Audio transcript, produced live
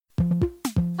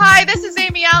this is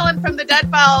Amy Allen from the Dead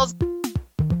Files,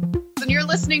 and you're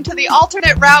listening to the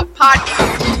Alternate Route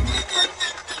Podcast.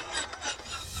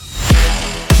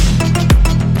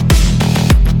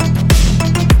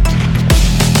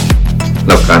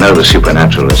 Look, I know the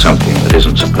supernatural is something that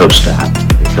isn't supposed to happen,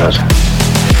 but it does happen.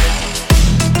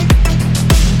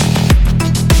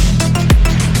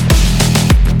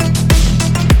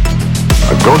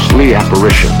 A ghostly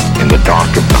apparition in the dark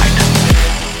of night.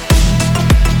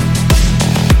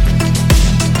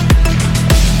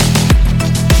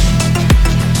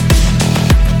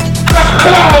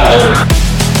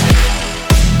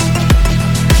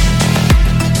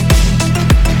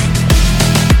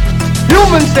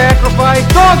 Human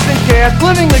sacrifice, dogs and cats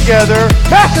living together,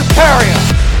 mass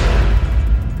hysteria.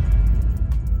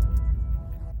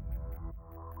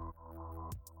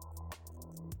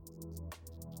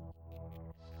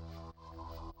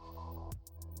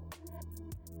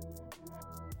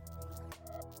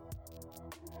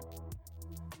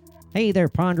 Hey there,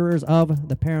 ponderers of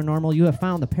the paranormal. You have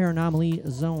found the Paranormally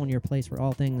Zone, your place for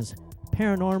all things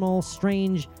paranormal,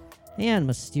 strange, and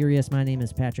mysterious. My name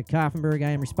is Patrick Koffenberg.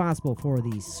 I am responsible for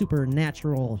the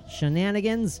supernatural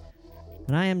shenanigans,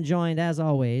 and I am joined, as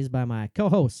always, by my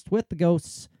co-host with the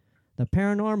ghosts, the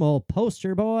paranormal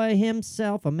poster boy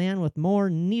himself, a man with more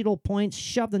needle points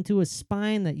shoved into his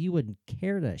spine that you would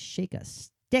care to shake a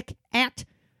stick at.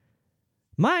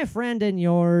 My friend and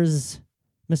yours,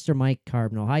 Mr. Mike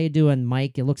Carbonell. How you doing,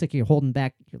 Mike? It looks like you're holding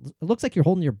back. It looks like you're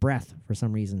holding your breath for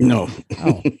some reason. No.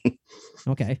 Oh.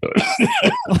 Okay.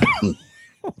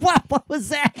 What was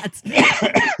that?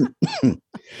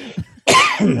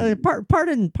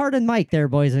 Pardon Mike there,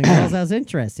 boys and girls. That was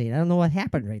interesting. I don't know what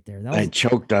happened right there. I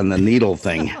choked on the needle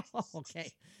thing.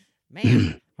 Okay.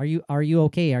 Man, are you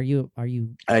okay? Are you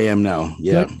I am now.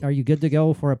 Yeah. good? Are you good to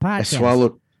go for a podcast?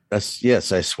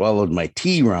 I swallowed my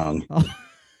tea wrong. Oh.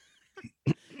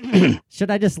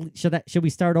 Should we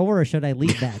start over or should I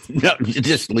leave that? No,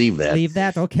 just leave that. Leave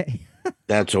that? Okay.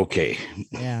 That's okay.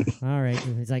 Yeah. All right.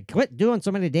 He's like, quit doing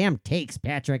so many damn takes,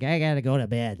 Patrick. I gotta go to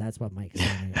bed. That's what Mike's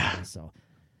saying. So,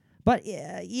 but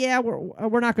yeah,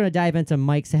 we're not going to dive into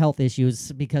Mike's health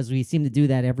issues because we seem to do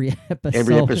that every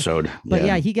episode. But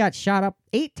yeah, he got shot up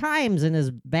 8 times in his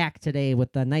back today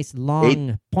with the nice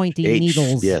long pointy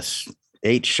needles. Yes,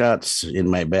 8 shots in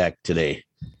my back today.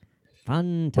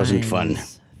 Fun times. Wasn't fun.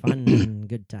 Fun,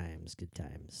 good times.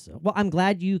 So, well, I'm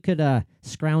glad you could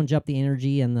scrounge up the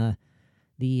energy and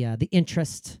the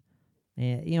interest.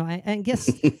 I guess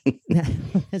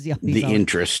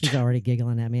interest. He's already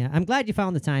giggling at me. I'm glad you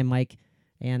found the time, Mike,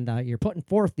 and you're putting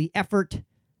forth the effort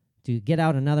to get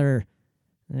out another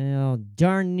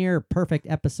darn near perfect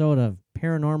episode of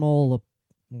paranormal,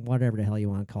 whatever the hell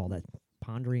you want to call it,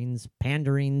 panderings.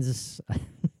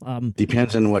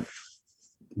 Depends on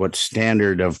what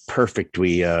standard of perfect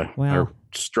we are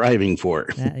striving for.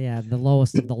 The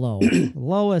lowest of the low.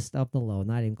 Lowest of the low.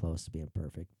 Not even close to being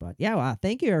perfect. But yeah,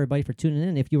 thank you everybody for tuning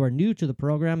in. If you are new to the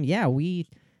program, we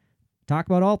talk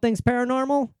about all things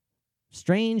paranormal,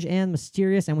 strange, and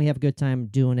mysterious, and we have a good time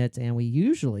doing it. And we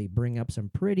usually bring up some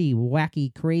pretty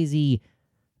wacky, crazy,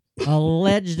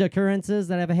 alleged occurrences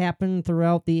that have happened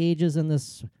throughout the ages in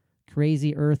this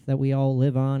crazy earth that we all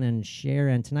live on and share,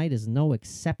 and tonight is no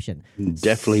exception.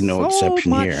 Definitely no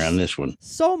exception here on this one.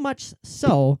 So much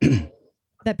so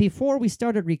that before we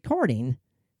started recording,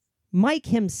 Mike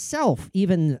himself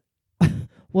even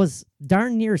was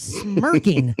darn near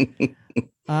smirking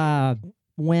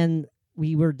when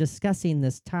we were discussing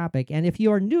this topic. And if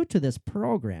you are new to this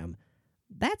program,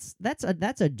 that's a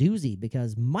doozy,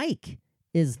 because Mike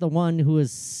is the one who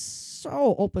is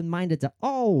so open-minded to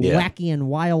all wacky and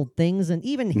wild things, and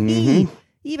even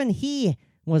he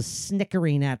was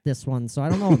snickering at this one. So I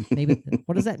don't know, maybe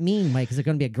what does that mean, Mike? Is it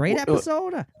going to be a great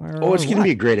episode? It's going to be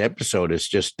a great episode. It's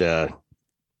just there's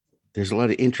a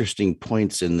lot of interesting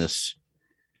points in this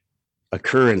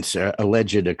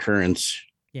alleged occurrence.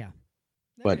 Yeah,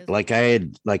 but like I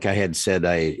had said,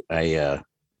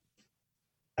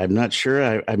 I'm not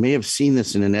sure. I may have seen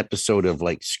this in an episode of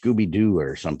like Scooby-Doo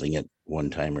or something at one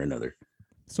time or another.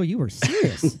 So you were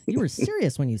serious? You were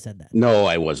serious when you said that? No,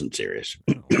 I wasn't serious.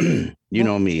 You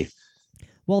know me.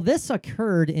 Well, this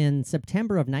occurred in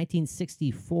September of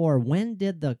 1964. When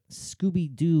did the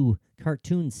Scooby-Doo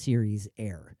cartoon series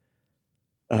air?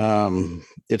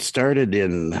 It started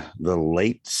in the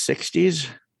late 60s,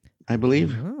 I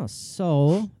believe. Oh,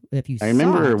 so if you I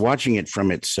remember watching it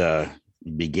from its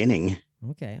beginning.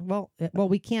 Okay. Well,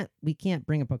 we can't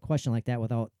bring up a question like that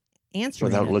without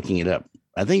answering without looking it up.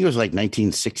 I think it was like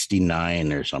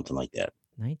 1969 or something like that.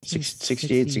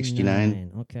 68,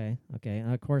 69. Okay.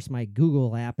 And of course, my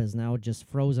Google app is now just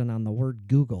frozen on the word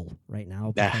Google right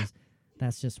now because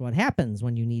that's just what happens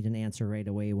when you need an answer right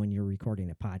away when you're recording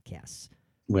a podcast.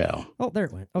 Well. Oh, there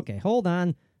it went. Okay, hold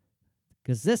on.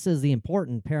 Because this is the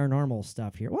important paranormal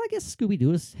stuff here. Well, I guess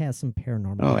Scooby-Doo has some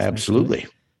paranormal. Oh, absolutely.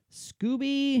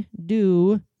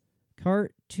 Scooby-Doo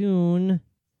cartoon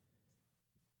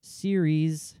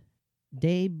series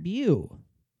debut.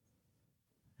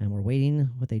 And we're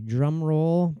waiting with a drum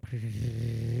roll.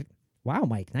 Wow,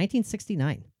 Mike,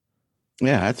 1969.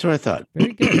 Yeah, that's what I thought.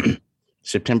 Very good.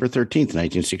 September 13th,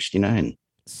 1969.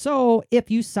 So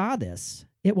if you saw this,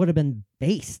 it would have been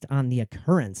based on the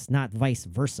occurrence, not vice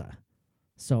versa.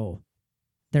 So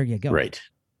there you go. Right.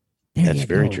 That's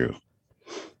very true.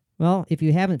 Well, if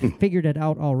you haven't figured it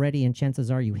out already, and chances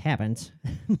are you haven't,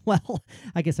 well,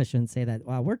 I guess I shouldn't say that.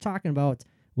 We're talking about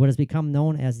what has become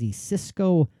known as the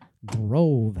Cisco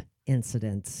Grove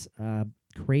incident.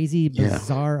 Crazy,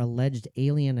 bizarre, alleged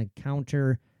alien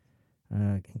encounter,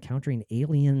 encountering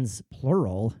aliens,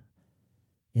 plural,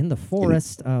 in the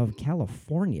forest of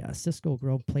California, Cisco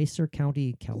Grove, Placer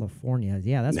County, California.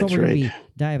 Yeah, that's what we're going to be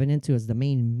diving into as the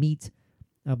main meat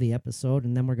of the episode.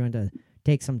 And then we're going to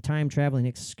take some time traveling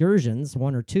excursions,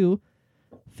 one or two,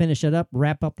 finish it up,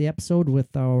 wrap up the episode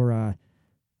with our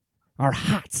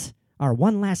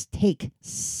one last take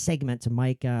segment,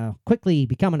 Mike. Quickly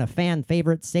becoming a fan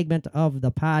favorite segment of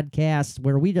the podcast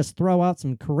where we just throw out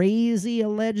some crazy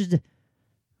alleged, I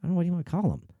don't know what you want to call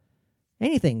them.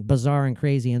 Anything bizarre and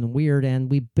crazy and weird, and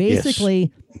we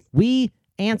basically we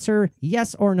answer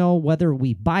yes or no whether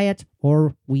we buy it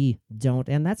or we don't,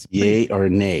 and that's yay or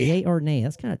nay. Yay or nay.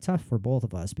 That's kind of tough for both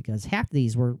of us because half of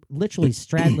these were literally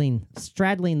straddling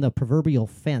the proverbial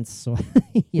fence. So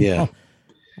you know,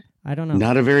 I don't know.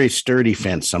 Not a very sturdy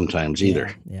fence sometimes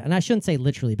either. Yeah, and I shouldn't say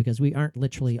literally because we aren't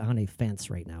literally on a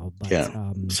fence right now. But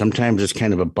sometimes it's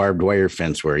kind of a barbed wire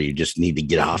fence where you just need to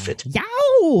get off it. Yow!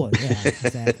 Yeah,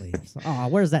 exactly. So,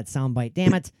 where's that soundbite?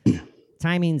 Damn it!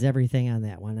 Timing's everything on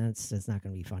that one. It's not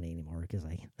going to be funny anymore because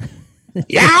I.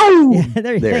 Yow! Yeah,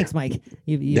 there. Thanks, Mike.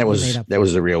 That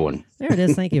was the real one. There it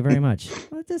is. Thank you very much.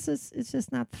 Well, it's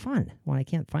just not fun when I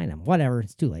can't find them. Whatever.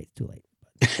 It's too late.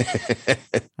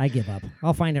 I give up.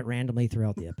 I'll find it randomly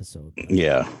throughout the episode.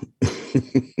 Yeah.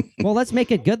 Well, let's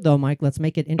make it good though, Mike. Let's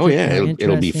make it interesting.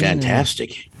 It'll be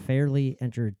fantastic. Fairly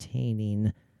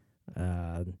entertaining.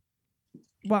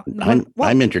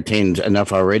 I'm entertained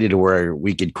enough already to where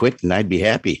we could quit and I'd be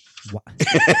happy. Was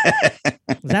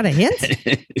that a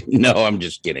hint? No, I'm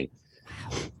just kidding.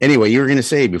 Wow. Anyway, you were going to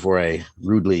say before I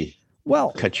rudely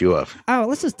cut you off. Oh,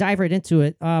 let's just dive right into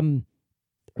it.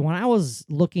 When I was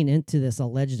looking into this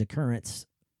alleged occurrence,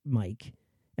 Mike,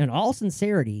 in all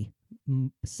sincerity,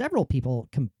 several people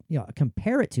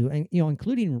compare it to, and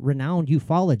including renowned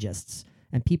ufologists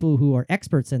and people who are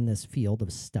experts in this field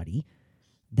of study,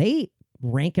 they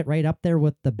rank it right up there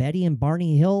with the Betty and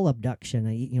Barney Hill abduction,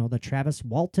 the Travis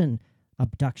Walton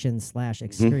abduction /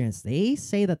 experience. Mm-hmm. They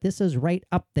say that this is right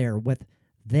up there with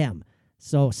them.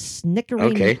 So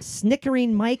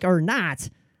snickering Mike or not,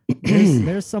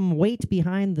 there's some weight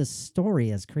behind the story,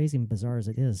 as crazy and bizarre as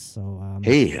it is. So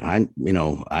hey, I'm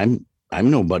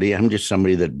nobody. I'm just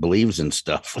somebody that believes in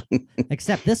stuff.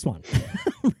 Except this one,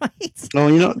 right?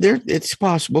 Oh, it's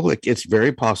possible. It's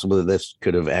very possible that this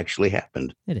could have actually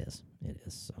happened. It is.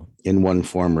 So in one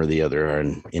form or the other, or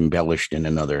embellished in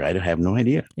another. I have no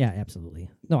idea. Yeah, absolutely.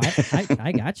 No,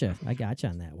 I gotcha. I gotcha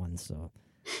on that one. So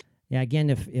yeah, again,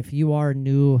 if you are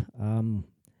new,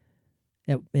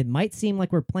 it might seem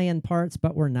like we're playing parts,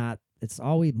 but we're not. It's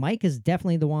always Mike is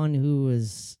definitely the one who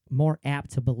is more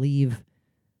apt to believe.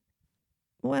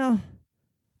 Well,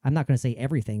 I'm not going to say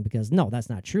everything because no, that's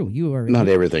not true. You are not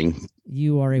everything.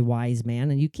 You are a wise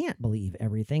man, and you can't believe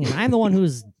everything. And I'm the one who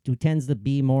tends to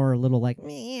be more a little like,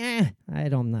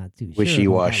 I'm not too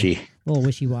wishy-washy. A little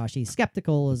wishy-washy.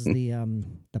 Skeptical is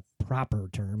the proper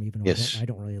term, even though I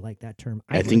don't really like that term.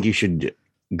 I think you should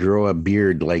grow a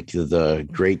beard like the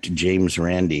great James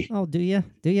Randi. Oh, do you?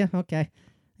 Okay.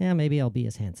 Yeah, maybe I'll be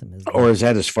as handsome as. Or is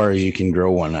that as far as you can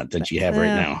grow one that you have right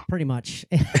now? Pretty much.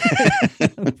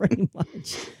 Pretty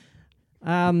much.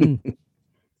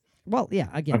 Well, yeah.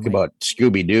 Again, talk about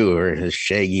Scooby-Doo or his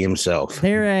Shaggy himself.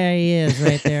 There he is,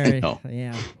 right there. No.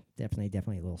 Yeah,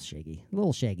 definitely a little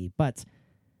shaggy. But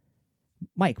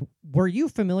Mike, were you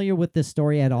familiar with this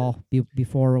story at all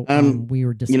before we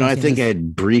were discussing? I think I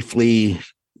had briefly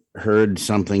heard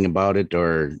something about it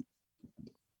or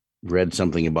read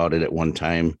something about it at one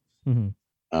time.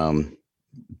 Mm-hmm.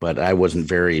 But I wasn't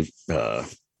very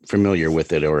familiar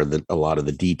with it or a lot of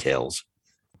the details.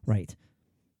 Right.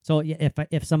 So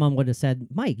if someone would have said,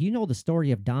 Mike, you know the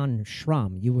story of Don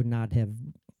Schrum, you would not have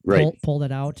Right. pulled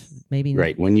it out. Maybe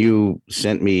Right. When you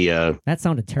sent me that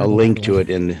sounded a terrible. link to it,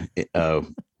 and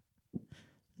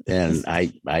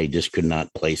I just could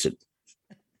not place it.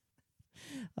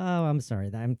 Oh, I'm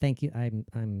sorry. I'm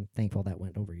thankful that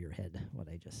went over your head. What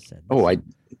I just said. Oh,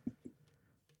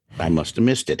 I must have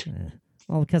missed it.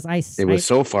 Well, because it was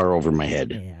so far over my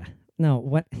head. Yeah. No.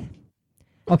 What?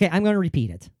 Okay, I'm going to repeat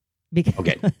it because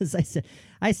Okay.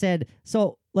 I said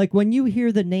so. Like when you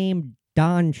hear the name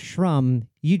Don Schrum,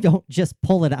 you don't just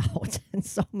pull it out, and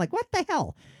so I'm like, what the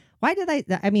hell? Why did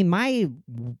I mean, my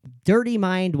dirty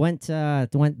mind went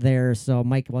there, so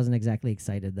Mike wasn't exactly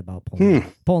excited about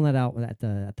pulling it out at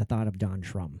the thought of Don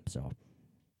Schrum. So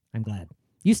I'm glad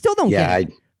you still don't get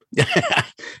it.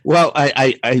 Well,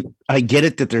 I get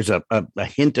it that there's a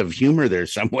hint of humor there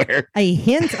somewhere. A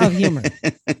hint of humor.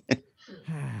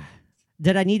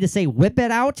 Did I need to say whip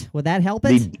it out? Would that help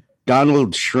it? The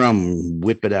Donald Schrum,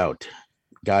 whip it out.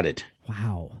 Got it.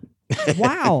 Wow.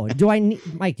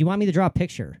 Mike, do you want me to draw a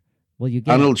picture? Will you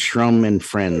get Donald Schrum and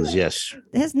Friends? Yes.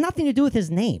 It has nothing to do with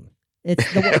his name. It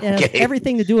has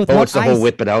everything to do with it's the whole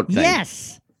whip it out thing.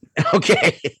 Yes.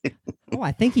 Okay. Oh,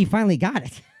 I think he finally got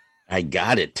it. I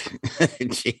got it.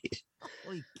 Jeez.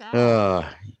 Holy cow.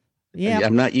 Yeah.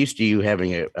 I'm not used to you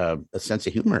having a sense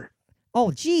of humor.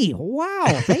 Oh, gee.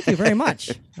 Wow. Thank you very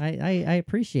much. I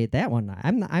appreciate that one.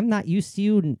 I'm not used to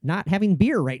you not having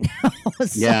beer right now.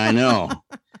 So. Yeah, I know.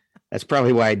 That's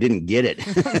probably why I didn't get it.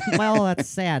 Well, that's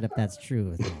sad if that's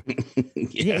true.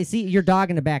 Yeah. See, your dog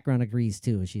in the background agrees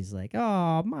too. She's like,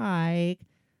 "Oh, Mike."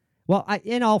 Well,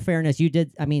 in all fairness, you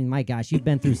did. I mean, my gosh, you've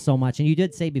been through so much, and you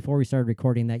did say before we started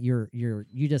recording that you're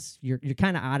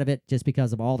kind of out of it just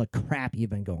because of all the crap you've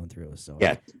been going through. So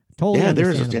yeah, totally. Yeah,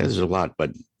 there's a lot,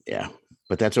 but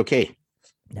that's okay.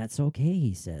 That's okay,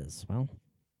 he says. Well,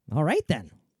 all right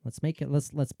then. Let's make it.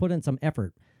 Let's put in some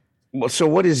effort. Well, so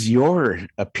what is your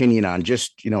opinion on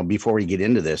just, before we get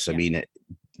into this? I mean,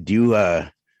 do you,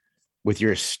 with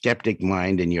your skeptic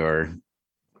mind and your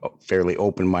fairly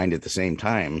open mind at the same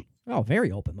time? Oh,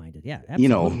 very open-minded. Yeah,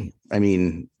 absolutely. I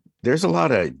mean, there's a lot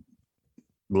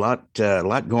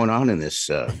going on in this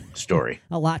story.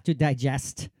 A lot to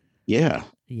digest. Yeah.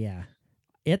 Yeah.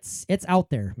 It's out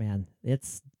there, man.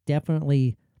 It's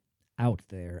definitely out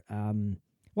there.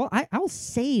 Well, I'll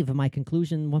save my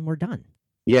conclusion when we're done.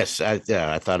 Yes, I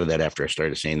thought of that after I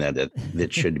started saying that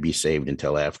should be saved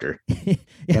until after.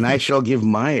 And I shall give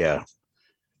my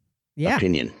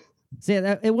opinion. See,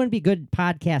 it wouldn't be good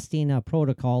podcasting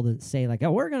protocol to say like,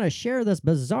 oh, we're going to share this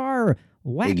bizarre,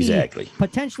 wacky,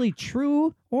 potentially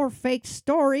true or fake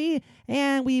story,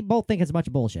 and we both think it's a bunch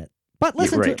of bullshit. But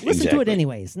listen to it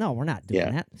anyways. No, we're not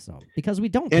doing that. So because we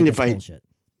don't think it's bullshit.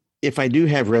 If I do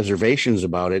have reservations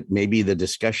about it, maybe the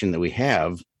discussion that we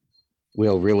have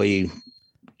will really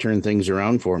turn things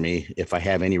around for me if I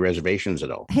have any reservations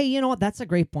at all. Hey, you know what? That's a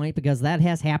great point because that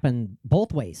has happened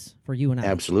both ways for you and I.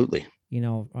 Absolutely.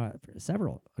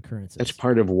 Several occurrences. That's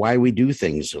part of why we do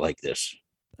things like this.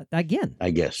 Again,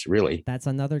 I guess, really. That's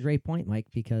another great point, Mike,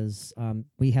 because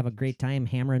we have a great time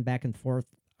hammering back and forth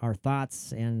our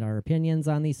thoughts and our opinions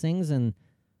on these things. And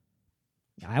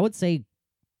I would say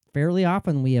fairly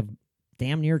often we have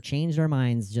damn near changed our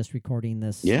minds just recording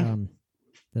this. Yeah.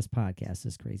 This podcast,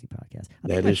 this crazy podcast.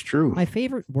 That is true. My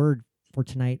favorite word for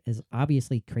tonight is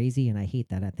obviously crazy, and I hate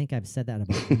that. I think I've said that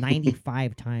about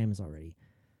 95 times already.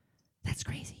 That's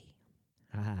crazy.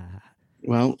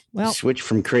 Well, switch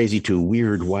from crazy to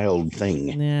weird, wild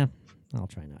thing. Nah, I'll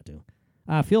try not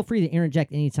to. Feel free to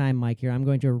interject anytime, Mike, here. I'm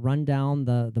going to run down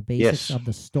the basics of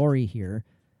the story here.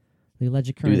 The alleged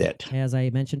occurrence, as I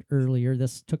mentioned earlier,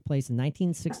 this took place in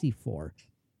 1964,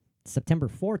 September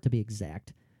 4th to be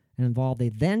exact, and involved a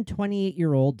then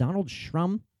 28-year-old Donald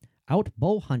Schrum out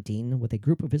bow hunting with a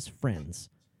group of his friends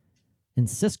in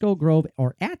Cisco Grove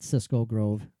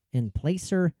in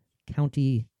Placer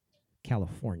County,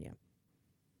 California.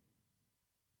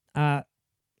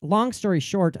 Long story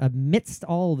short, amidst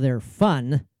all their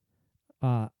fun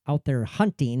out there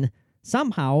hunting,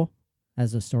 somehow,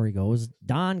 as the story goes,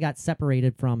 Don got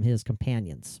separated from his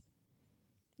companions.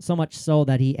 So much so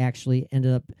that he actually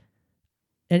ended up,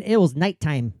 and it was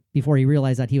nighttime before he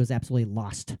realized that he was absolutely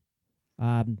lost.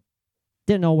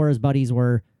 Didn't know where his buddies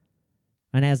were.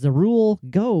 And as the rule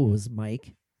goes,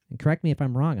 Mike, and correct me if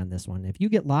I'm wrong on this one, if you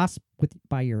get lost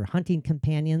by your hunting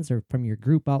companions or from your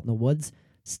group out in the woods,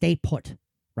 stay put,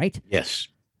 right? Yes.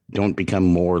 Don't become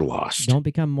more lost. Don't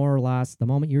become more lost. The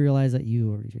moment you realize that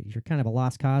you're kind of a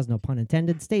lost cause, no pun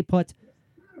intended, stay put.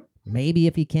 Maybe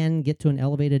if you can, get to an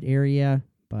elevated area,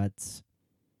 but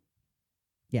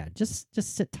Yeah, just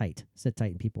sit tight. Sit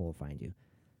tight and people will find you.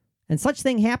 And such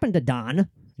thing happened to Don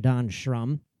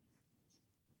Schrum.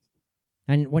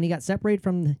 And when he got separated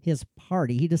from his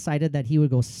party, he decided that he would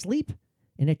go sleep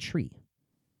in a tree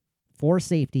for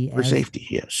safety.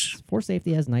 Yes. For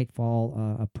safety as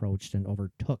nightfall approached and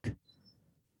overtook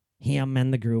him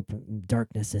and the group.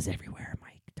 Darkness is everywhere,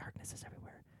 Mike. Darkness is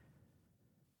everywhere.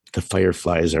 The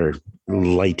fireflies are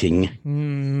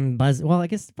lighting. Buzz. Well, I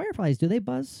guess fireflies, do they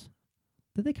buzz?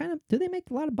 Do they make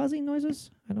a lot of buzzing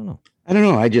noises? I don't know.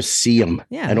 I just see them.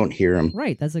 Yeah. I don't hear them.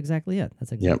 Right. That's exactly it.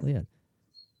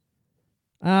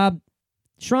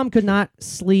 Schrum could not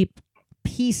sleep.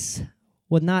 Peace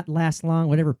would not last long.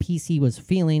 Whatever peace he was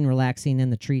feeling, relaxing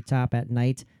in the treetop at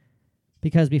night.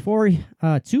 Because before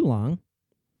too long,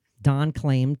 Don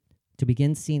claimed to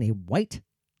begin seeing a white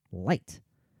light.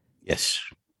 Yes.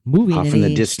 Moving off in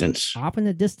the distance. Off in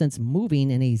the distance,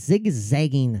 moving in a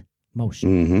zigzagging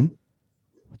motion. Mm-hmm.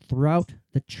 Throughout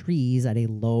the trees at a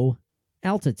low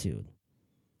altitude.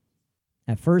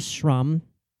 At first, Schrum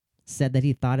said that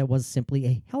he thought it was simply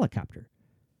a helicopter.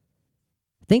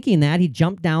 Thinking that, he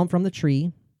jumped down from the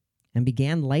tree and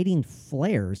began lighting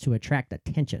flares to attract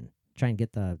attention, trying to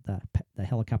get the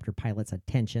helicopter pilot's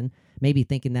attention, maybe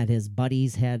thinking that his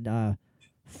buddies had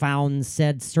found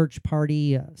said search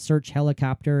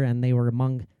helicopter and they were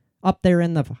up there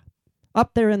in the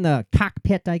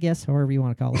cockpit, I guess, however you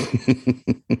want to call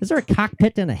it. Is there a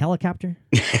cockpit in a helicopter?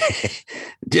 I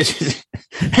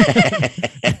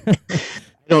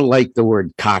don't like the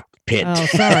word cockpit. Oh,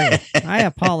 sorry. I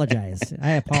apologize.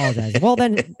 Well,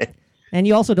 then, and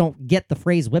you also don't get the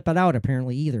phrase whip it out,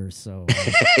 apparently, either. So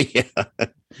Yeah.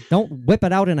 Don't whip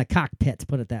it out in a cockpit,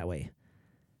 put it that way.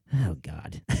 Oh,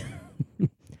 God.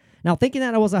 Now, thinking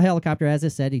that it was a helicopter, as I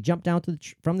said, he jumped down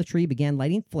from the tree, began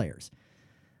lighting flares.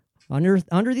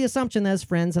 Under the assumption that his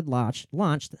friends had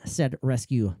launched said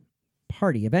rescue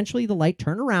party. Eventually, the light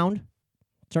turned around,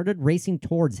 started racing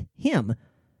towards him,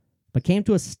 but came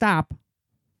to a stop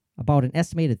about an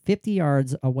estimated 50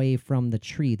 yards away from the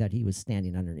tree that he was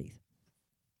standing underneath.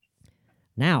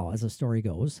 Now, as the story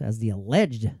goes, as the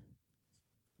alleged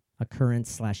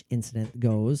occurrence/incident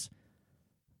goes,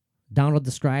 Donald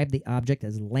described the object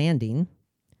as landing.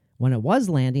 When it was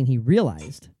landing, he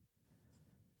realized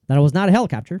that it was not a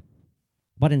helicopter,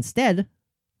 but instead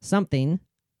something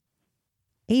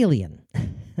alien.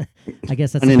 I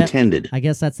guess that's unintended. I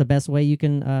guess that's the best way you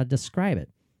can describe it.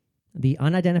 The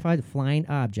unidentified flying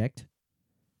object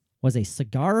was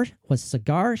cigar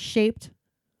shaped,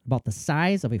 about the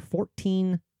size of a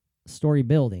 14-story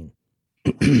building.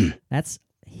 That's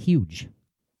huge.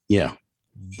 Yeah.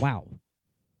 Wow.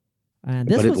 But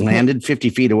it landed 50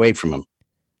 feet away from him.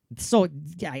 So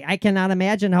I cannot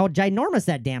imagine how ginormous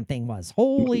that damn thing was.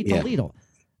 Holy Toledo.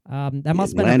 That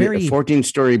must have been a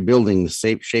 14-story building,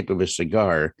 the shape of a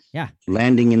cigar. Yeah.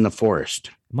 Landing in the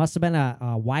forest. Must have been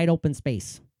a wide open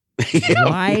space.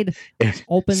 Wide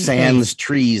open sans space.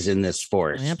 Trees in this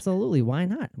forest. Absolutely. Why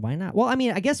not? Well, I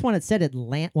mean, I guess when it said it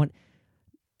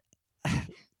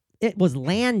was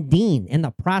landing, in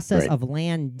the process of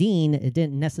landing, it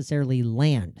didn't necessarily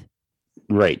land.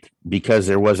 Right, because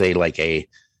there was a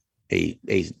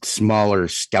smaller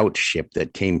scout ship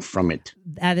that came from it.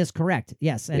 That is correct.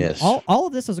 Yes, and yes. all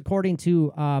of this is according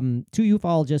to two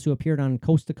ufologists who appeared on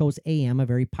Coast to Coast AM, a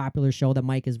very popular show that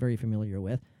Mike is very familiar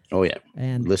with. Oh yeah,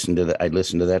 and I listened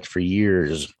to that for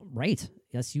years. Right.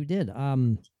 Yes, you did.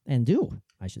 And do,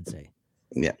 I should say.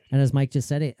 Yeah. And as Mike just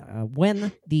said,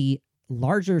 when the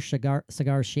larger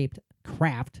cigar-shaped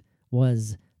craft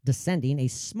was descending, a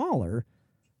smaller,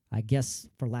 I guess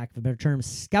for lack of a better term,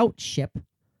 scout ship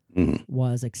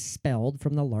was expelled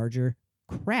from the larger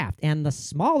craft, and the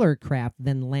smaller craft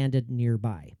then landed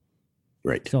nearby.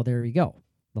 Right. So there you go.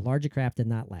 The larger craft did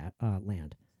not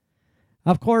land.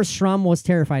 Of course, Schrum was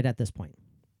terrified at this point.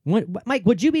 Mike,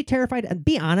 would you be terrified? And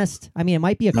be honest. I mean, it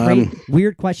might be a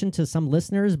weird question to some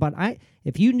listeners, but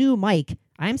if you knew Mike,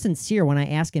 I'm sincere when I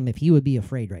ask him if he would be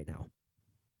afraid right now.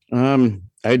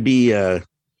 I'd be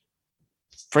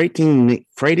frighteningly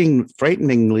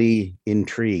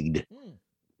intrigued.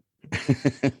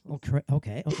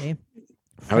 Okay.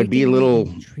 I'd be a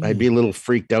little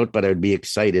freaked out, but I'd be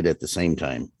excited at the same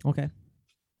time. Okay.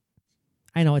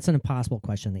 I know it's an impossible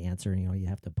question to answer. You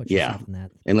have to put yourself in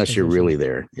that. Unless position. you're really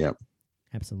there. Yeah.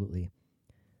 Absolutely.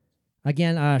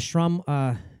 Again,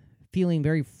 Schrum, feeling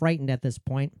very frightened at this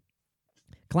point,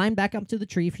 climbed back up to the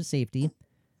tree for safety.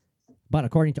 But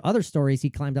according to other stories, he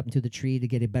climbed up into the tree to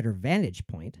get a better vantage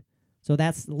point. So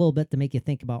that's a little bit to make you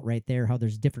think about right there, how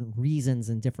there's different reasons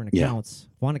and different accounts.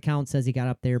 Yeah. One account says he got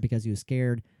up there because he was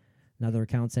scared. Another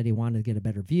account said he wanted to get a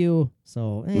better view.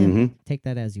 So take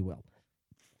that as you will.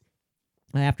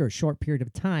 After a short period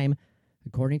of time,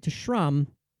 according to Shrum,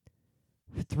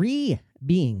 3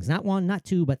 beings, not 1, not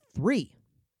 2, but 3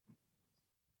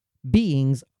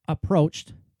 beings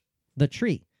approached the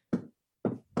tree.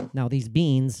 Now, these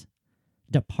beings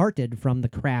departed from the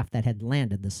craft that had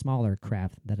landed, the smaller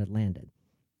craft that had landed.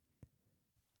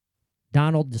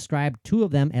 Donald described 2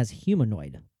 of them as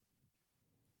humanoid.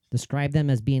 Described them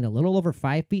as being a little over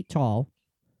 5 feet tall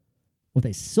with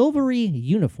a silvery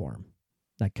uniform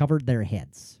that covered their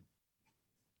heads.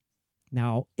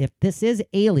 Now, if this is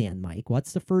alien, Mike,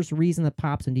 what's the first reason that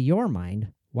pops into your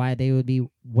mind why they would be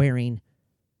wearing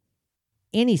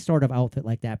any sort of outfit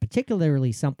like that,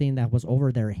 particularly something that was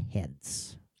over their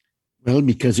heads? Well,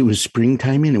 because it was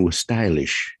springtime and it was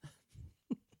stylish.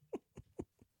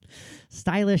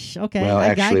 Stylish. Okay. Well, I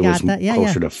actually, got it was that. Yeah,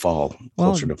 closer to fall.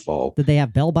 Well, Closer to fall. Did they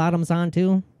have bell bottoms on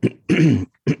too?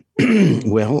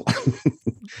 Well, a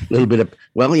little bit of,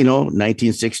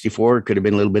 1964 could have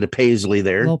been a little bit of paisley A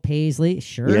there. little paisley.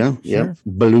 Sure. Yeah. Sure.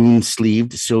 Balloon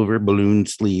sleeved, silver balloon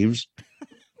sleeves.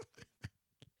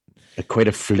 Quite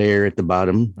a flare at the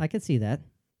bottom. I could see that.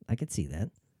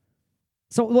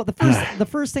 So, well, the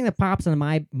first thing that pops into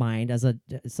my mind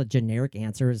it's a generic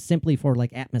answer is simply for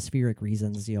like atmospheric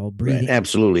reasons, breathing.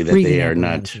 Absolutely, that breathing they are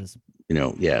not, apparatuses.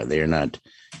 they are not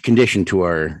conditioned to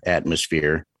our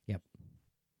atmosphere. Yep.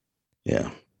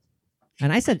 Yeah.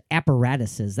 And I said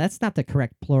apparatuses. That's not the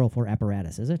correct plural for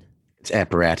apparatus, is it? It's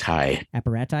apparati.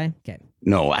 Apparati? Okay.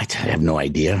 No, I have no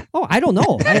idea. Oh, I don't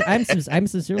know. I'm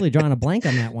sincerely drawing a blank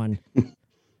on that one.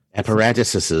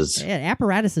 Apparatuses. Yeah,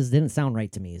 apparatuses didn't sound right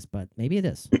to me, but maybe it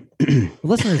is.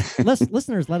 Listeners,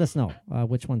 let us know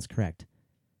which one's correct.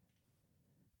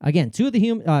 Again, two of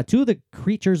the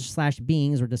creatures /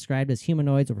 beings were described as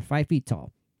humanoids over 5 feet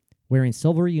tall, wearing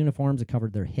silvery uniforms that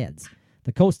covered their heads.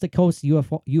 The coast-to-coast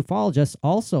ufologists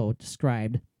also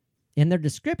described, in their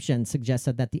description,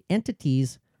 suggested that the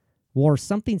entities wore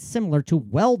something similar to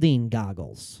welding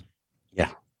goggles.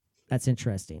 Yeah. That's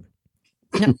interesting.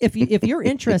 Now, if you're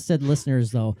interested,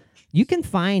 listeners, though, you can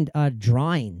find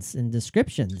drawings and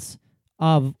descriptions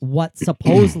of what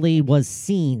supposedly was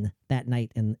seen that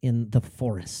night in the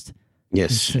forest.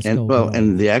 Yes, and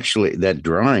that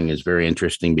drawing is very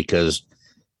interesting because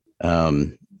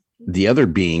the other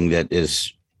being that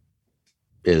is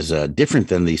different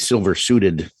than the silver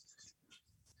suited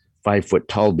 5 foot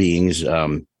tall beings.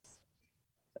 The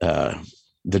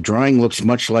drawing looks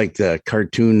much like the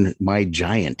cartoon My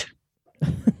Giant.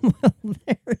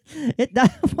 It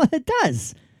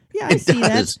does. Yeah, I see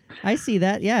that. I see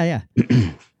that. Yeah.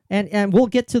 And we'll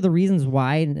get to the reasons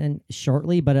why and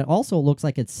shortly, but it also looks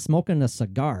like it's smoking a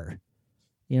cigar.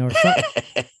 It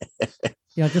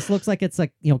just looks like it's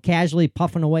like casually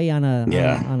puffing away on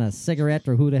a cigarette,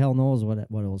 or who the hell knows what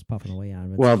it was puffing away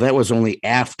on. Well, that was only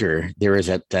after there was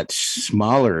that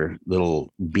smaller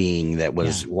little being that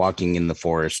was walking in the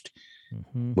forest.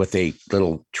 Mm-hmm. With a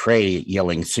little tray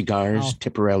yelling cigars,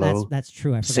 Tipperello. That's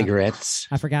true. I forgot. Cigarettes.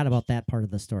 I forgot about that part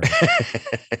of the story.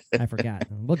 I forgot.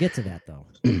 We'll get to that, though.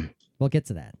 We'll get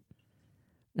to that.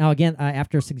 Now, again,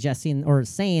 after suggesting or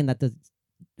saying that the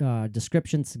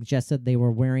description suggested they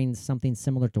were wearing something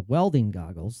similar to welding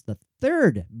goggles, the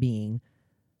third being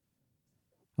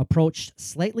approached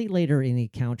slightly later in the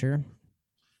encounter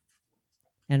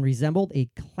and resembled a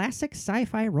classic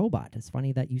sci-fi robot. It's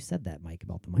funny that you said that, Mike,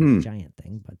 about the Mighty Giant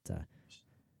thing, but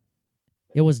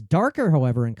it was darker,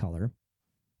 however, in color,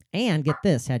 and get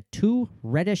this, had 2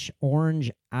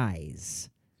 reddish-orange eyes.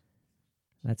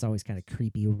 That's always kind of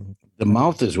creepy. The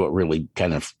mouth is what really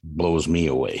kind of blows me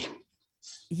away.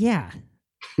 Yeah.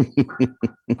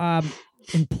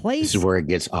 In place, this is where it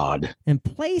gets odd. In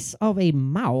place of a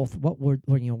mouth,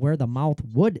 where the mouth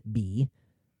would be,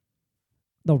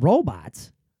 the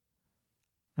robots,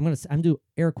 I'm doing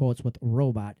air quotes with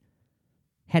robot,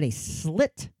 had a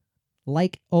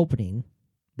slit-like opening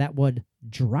that would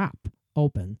drop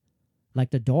open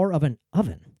like the door of an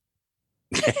oven.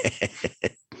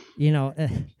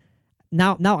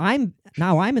 Now I'm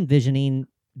envisioning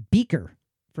Beaker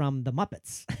from the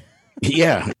Muppets.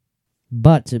 Yeah.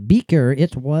 But Beaker,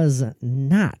 it was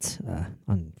not,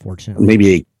 unfortunately.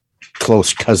 Maybe a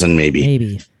close cousin,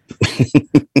 maybe.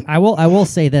 I will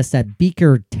say this, that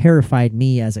Beaker terrified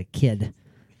me as a kid.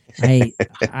 Every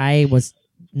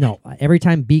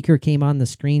time Beaker came on the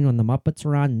screen when the Muppets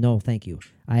were on, no, thank you.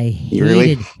 I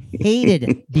hated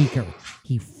Beaker.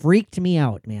 He freaked me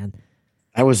out, man.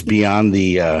 I was beyond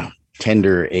the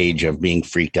tender age of being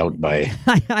freaked out by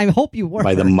I hope you were.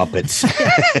 By the Muppets.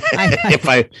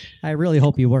 I really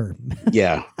hope you were.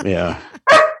 Yeah.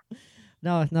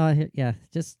 No, yeah,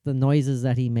 just the noises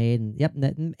that he made, and yep,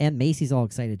 and Macy's all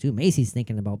excited too. Macy's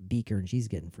thinking about Beaker, and she's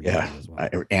getting freaked out as well.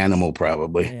 Animal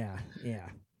probably. Yeah.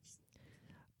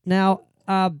 Now,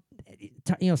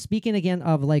 speaking again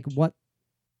of like what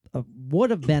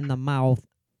would have been the mouth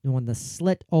when the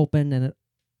slit opened, and it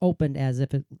opened as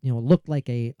if it looked like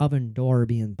a oven door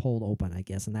being pulled open, I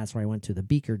guess, and that's where I went to the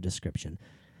Beaker description.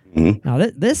 Mm-hmm. Now,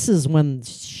 this is when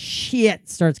shit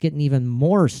starts getting even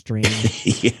more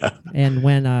strange. Yeah. And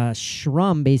when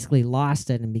Shrum basically lost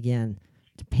it and began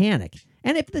to panic.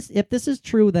 And if this is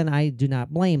true, then I do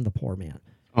not blame the poor man.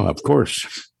 Oh, of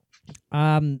course.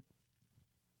 When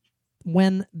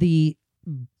the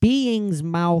being's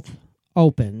mouth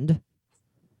opened,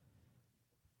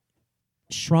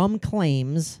 Shrum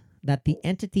claims that the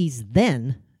entities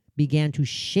then began to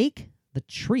shake the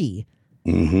tree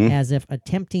as if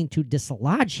attempting to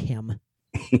dislodge him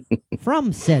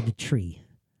from said tree.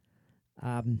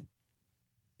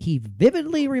 He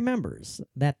vividly remembers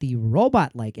that the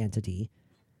robot-like entity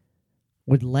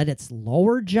would let its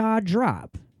lower jaw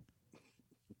drop,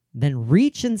 then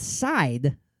reach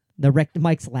inside the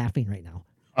Mike's laughing right now.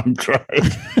 I'm trying.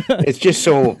 It's just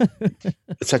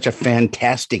such a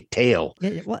fantastic tale.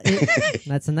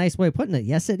 That's a nice way of putting it.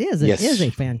 Yes, it is. It is a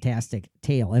fantastic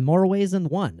tale in more ways than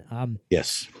one.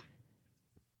 Yes.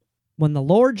 When the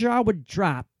lower jaw would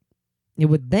drop,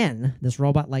 this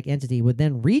robot-like entity would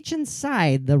then reach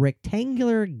inside the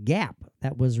rectangular gap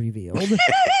that was revealed.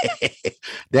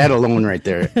 That alone right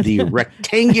there. The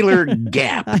rectangular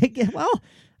gap.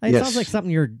 It sounds like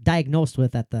something you're diagnosed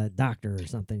with at the doctor or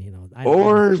something,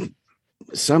 Or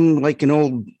some like an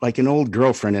old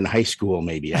girlfriend in high school,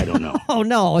 maybe. I don't know. Oh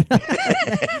no.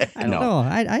 I don't know.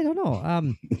 I don't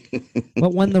know.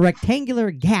 But when the rectangular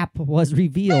gap was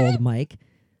revealed, Mike,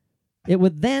 it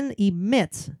would then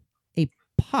emit a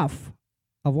puff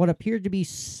of what appeared to be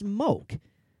smoke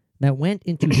that went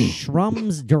into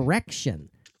Shrum's direction.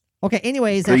 Okay,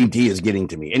 anyways. Green tea is getting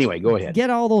to me. Anyway, go ahead. Get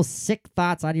all those sick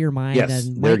thoughts out of your mind. Yes,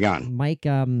 and they're gone. Mike,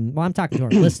 I'm talking to our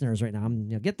listeners right now.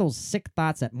 Get those sick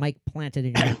thoughts that Mike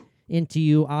planted into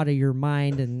you out of your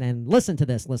mind, and listen to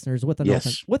this, listeners, with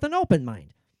an open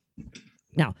mind.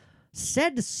 Now,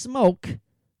 said smoke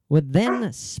would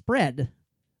then spread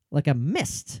like a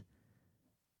mist.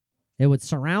 It would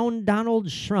surround Donald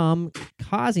Shrum,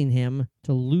 causing him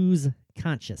to lose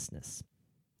consciousness.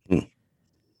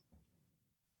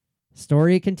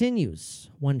 Story continues.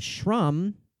 When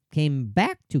Shrum came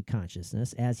back to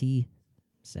consciousness, as he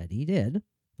said he did,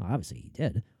 obviously he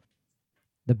did,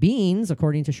 the beings,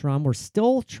 according to Shrum, were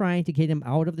still trying to get him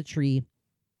out of the tree,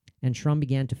 and Shrum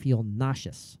began to feel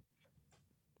nauseous.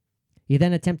 He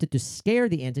then attempted to scare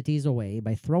the entities away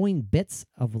by throwing bits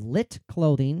of lit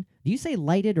clothing. Do you say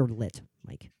lighted or lit,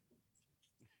 Mike?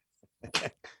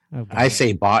 Oh, I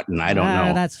say bought, and I don't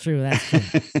know. That's true. That's true.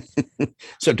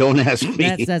 So don't ask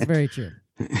me. That's very true.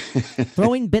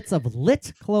 Throwing bits of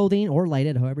lit clothing or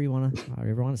lighted, however you want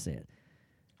to say it.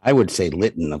 I would say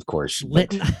litten, of course.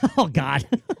 Litten. Oh God.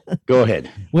 Go ahead.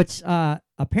 Which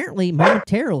apparently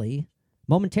momentarily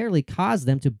caused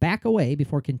them to back away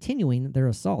before continuing their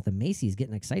assault. And Macy's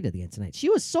getting excited again tonight. She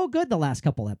was so good the last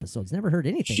couple episodes. Never heard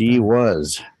anything. She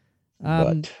was.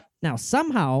 Now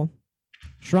somehow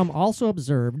Shrum also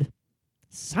observed,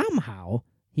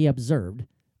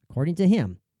 according to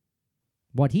him,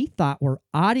 what he thought were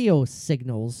audio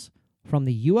signals from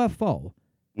the UFO.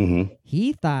 Mm-hmm.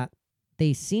 He thought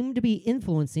they seemed to be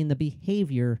influencing the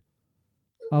behavior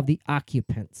of the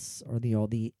occupants or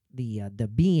the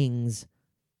beings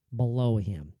below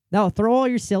him. Now, throw all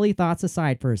your silly thoughts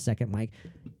aside for a second, Mike.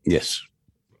 Yes.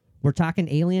 We're talking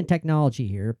alien technology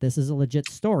here. If this is a legit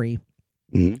story,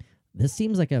 this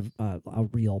seems like a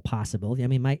real possibility. I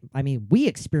mean, we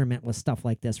experiment with stuff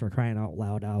like this. We're crying out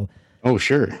loud. Oh,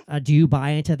 sure. Do you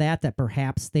buy into that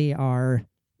perhaps they are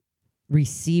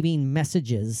receiving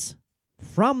messages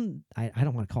from, I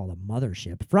don't want to call it a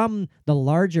mothership, from the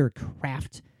larger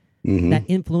craft that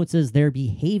influences their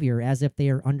behavior as if they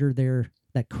are under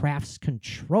that craft's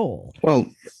control? Well,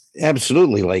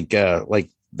 absolutely. Like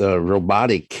the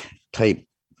robotic type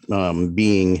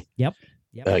being. Yep.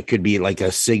 Could be like a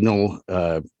signal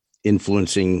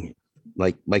influencing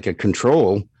like a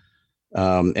control.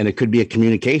 And it could be a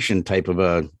communication type of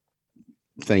a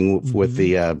thing with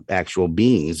the actual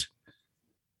beings.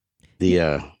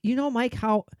 Mike,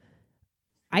 how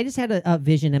I just had a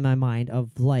vision in my mind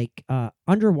of like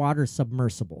underwater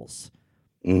submersibles.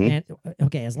 And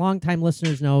okay, as longtime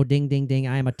listeners know, ding, ding, ding,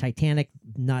 I am a Titanic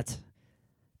nut.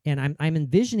 And I'm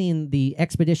envisioning the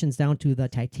expeditions down to the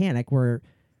Titanic where,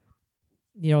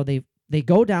 they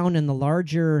go down in the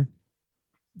larger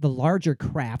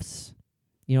crafts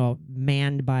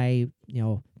manned by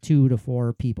 2 to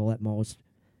 4 people at most.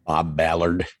 Bob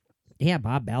Ballard. Yeah,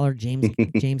 Bob Ballard,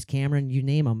 James Cameron, you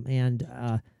name them,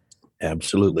 and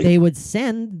Absolutely. they would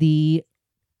send the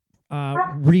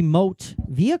remote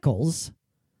vehicles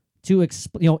to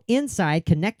inside,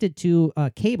 connected to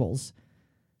cables.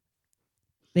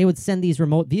 They would send these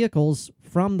remote vehicles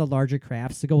from the larger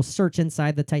crafts to go search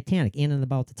inside the Titanic, in and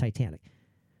about the Titanic.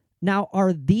 Now,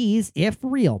 are these, if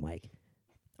real, Mike,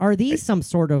 are these some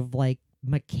sort of like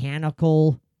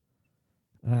mechanical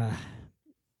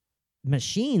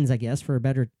machines, I guess, for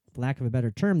lack of a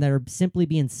better term, that are simply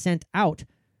being sent out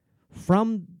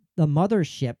from the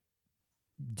mothership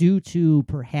due to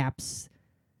perhaps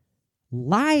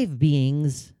live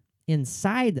beings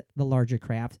inside the larger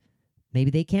craft? Maybe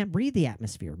they can't breathe the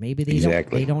atmosphere. Maybe they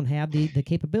don't have the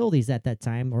capabilities at that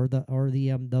time, or the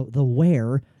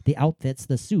wear, the outfits,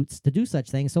 the suits to do such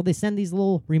things. So they send these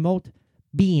little remote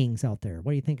beings out there.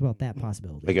 What do you think about that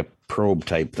possibility? Like a probe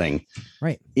type thing,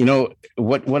 right?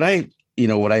 What I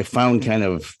found kind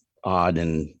of odd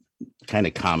and kind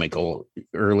of comical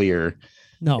earlier.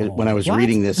 No, when I was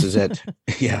reading this is that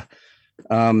yeah,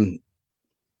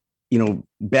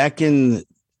 back in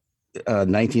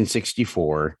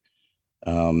 1964.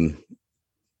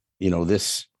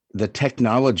 The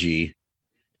technology,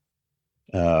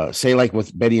 say like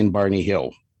with Betty and Barney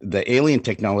Hill, the alien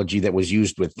technology that was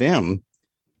used with them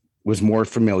was more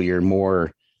familiar,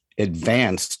 more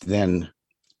advanced than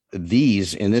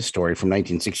these in this story from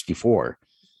 1964.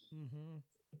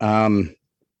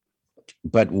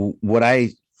 But what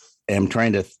I am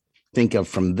trying to think of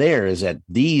from there is that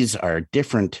these are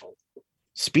different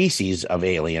species of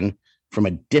alien from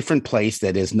a different place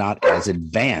that is not as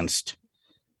advanced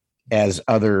as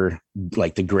other,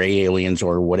 like the gray aliens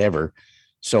or whatever.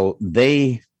 So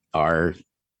they are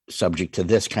subject to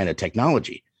this kind of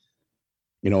technology.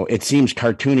 It seems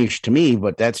cartoonish to me,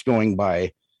 but that's going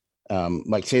by,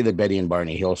 like say the Betty and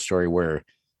Barney Hill story where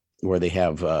they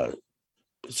have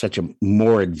such a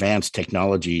more advanced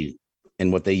technology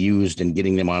in what they used in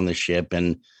getting them on the ship,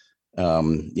 and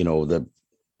the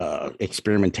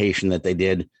experimentation that they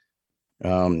did.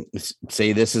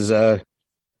 Say this is an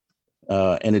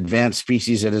advanced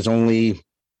species that is only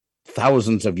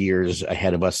thousands of years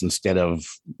ahead of us instead of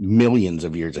millions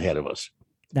of years ahead of us.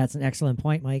 That's an excellent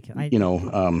point, Mike.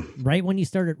 Right when you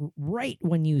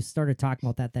started talking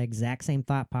about that, the exact same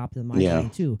thought popped in my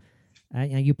mind too.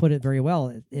 You put it very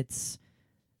well. It's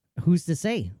who's to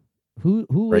say?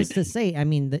 Who is to say? I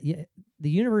mean, the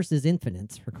universe is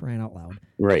infinite, for crying out loud.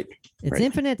 Right. It's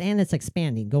infinite and it's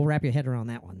expanding. Go wrap your head around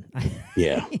that one.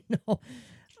 Yeah.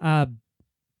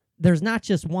 There's not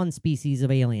just one species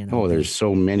of alien. Oh, there's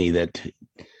so many that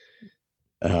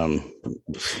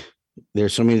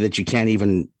there's so many that you can't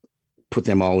even put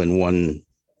them all in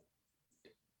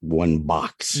one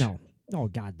box. No. Oh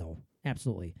God, no.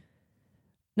 Absolutely.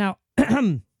 Now,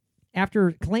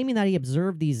 after claiming that he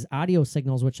observed these audio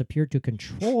signals which appeared to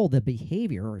control the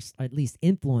behavior, or at least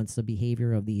influence the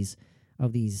behavior of these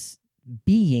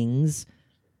beings,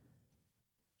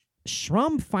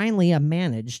 Shrum finally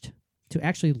managed to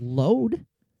actually load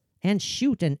and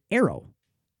shoot an arrow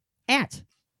at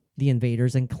the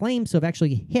invaders and claims to have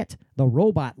actually hit the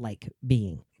robot-like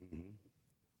being.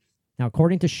 Now,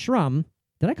 according to Shrum,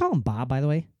 did I call him Bob, by the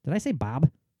way? Did I say Bob?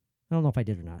 I don't know if I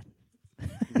did or not.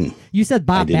 You said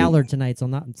Bob Ballard tonight, so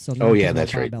not. Oh yeah,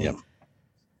 that's right. Yeah.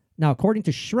 Now, according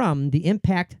to Shrum, the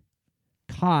impact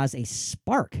caused a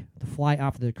spark to fly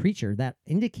off of the creature, that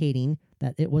indicating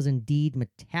that it was indeed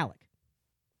metallic.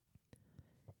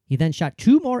 He then shot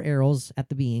 2 more arrows at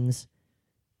the beings,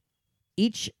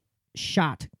 each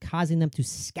shot causing them to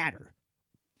scatter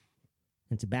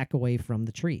and to back away from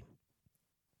the tree.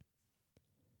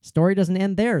 Story doesn't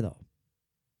end there, though.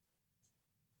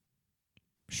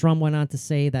 Shrum went on to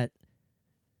say that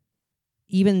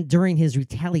even during his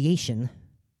retaliation,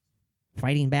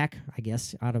 fighting back, I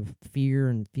guess, out of fear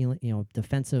and feeling,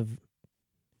 defensive,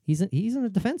 he's in a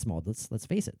defense mode. Let's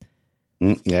face it.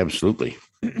 Absolutely.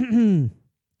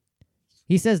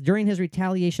 He says during his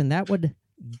retaliation, that would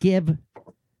give,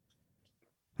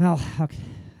 well, how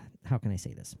can I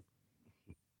say this?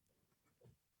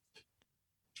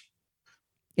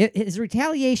 His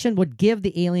retaliation would give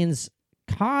the aliens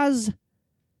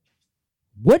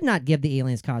would not give the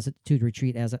aliens cause to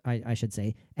retreat, as I should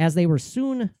say, as they were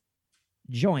soon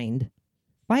joined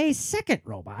by a second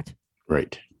robot.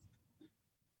 Right.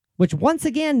 Which once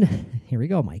again, here we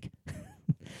go, Mike.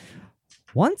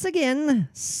 Once again,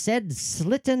 said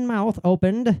slitten mouth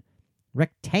opened,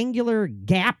 rectangular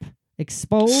gap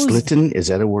exposed. Slitten, is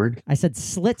that a word? I said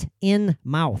slit in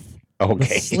mouth. Okay.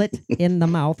 The slit in the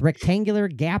mouth, rectangular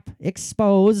gap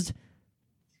exposed.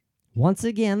 Once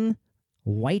again,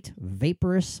 white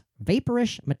vaporous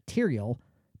material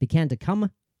began to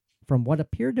come from what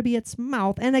appeared to be its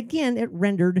mouth, and again it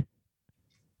rendered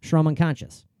Shrum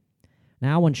unconscious.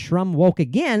 Now, when Shrum woke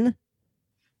again,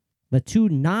 the two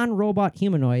non-robot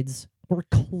humanoids were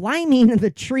climbing the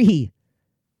tree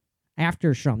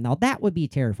after Shrum. Now, that would be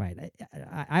terrifying.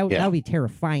 That would be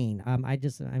terrifying. I'm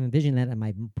envisioning that in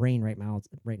my brain right now. It's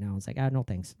like, no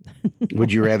thanks.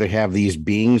 Would you rather have these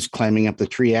beings climbing up the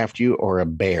tree after you or a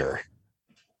bear?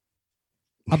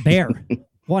 A bear.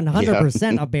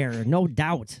 100% a bear. No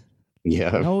doubt.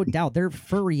 Yeah. No doubt. They're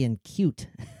furry and cute.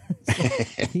 So,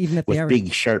 even if With they are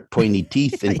big, sharp, pointy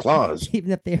teeth and claws.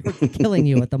 even if they are killing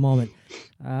you at the moment.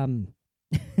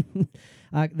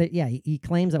 He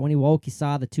claims that when he woke, he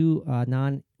saw the two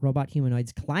non-robot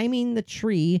humanoids climbing the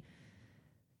tree,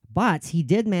 but he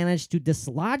did manage to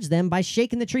dislodge them by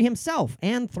shaking the tree himself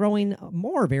and throwing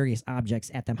more various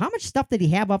objects at them. How much stuff did he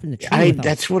have up in the tree?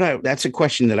 That's a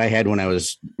question that I had when I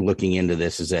was looking into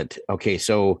this. Is that okay?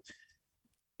 So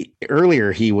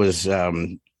earlier he was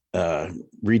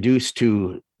reduced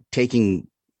to taking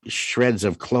shreds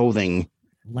of clothing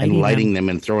and lighting them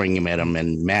and throwing them at them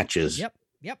and matches. Yep.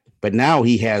 But now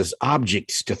he has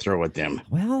objects to throw at them.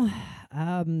 Well,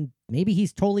 maybe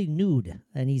he's totally nude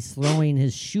and he's throwing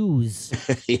his shoes.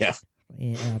 Yeah.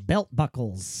 Belt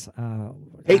buckles.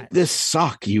 Take this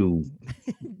sock, you.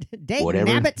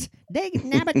 Nabbit,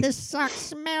 this sock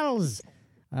smells.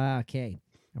 Okay.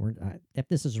 If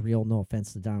this is real, no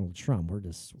offense to Donald Trump,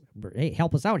 hey,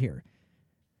 help us out here.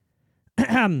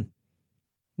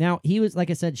 Now, he was, like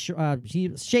I said, he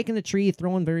was shaking the tree,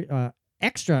 throwing very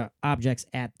extra objects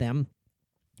at them,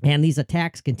 and these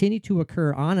attacks continue to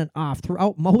occur on and off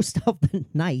throughout most of the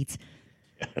night.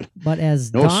 But as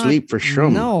sleep for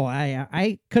Shrum. No,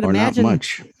 I could imagine. Not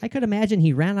much. I could imagine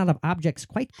he ran out of objects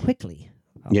quite quickly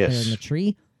up there in the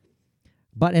tree.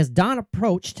 But as dawn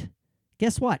approached,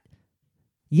 guess what?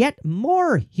 Yet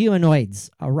more humanoids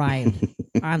arrived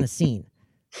on the scene.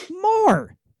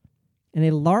 More! And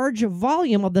a large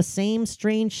volume of the same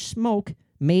strange smoke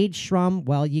made Shrum,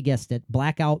 well, you guessed it,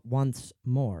 black out once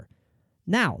more.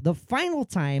 Now, the final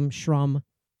time Shrum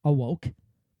awoke,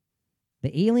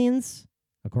 the aliens,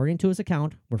 according to his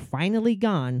account, were finally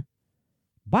gone,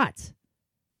 but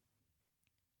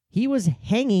he was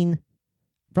hanging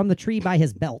from the tree by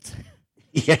his belt.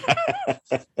 Yeah.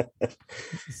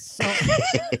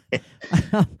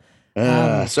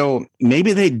 So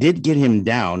maybe they did get him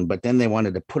down, but then they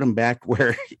wanted to put him back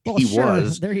where he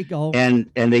was. There you go. And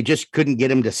they just couldn't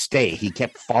get him to stay. He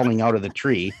kept falling out of the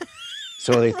tree.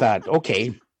 So they thought,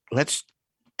 okay, let's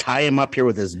tie him up here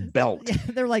with his belt. Yeah,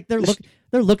 they're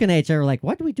looking at each other like,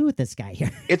 what do we do with this guy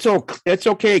here? It's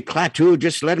okay, Klaatu.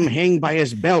 Just let him hang by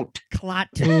his belt.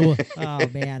 Klaatu. Oh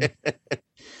man.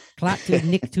 Klaatu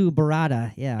Niktu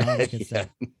Barada. Yeah, all that good stuff.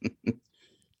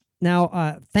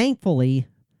 Now, thankfully,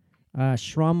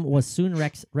 Shrum was soon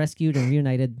rescued and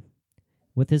reunited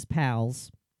with his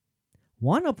pals,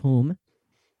 one of whom,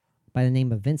 by the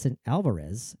name of Vincent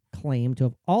Alvarez, claimed to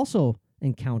have also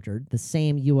encountered the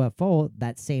same UFO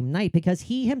that same night because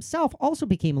he himself also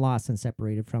became lost and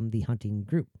separated from the hunting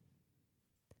group.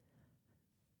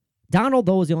 Donald,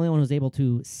 though, was the only one who was able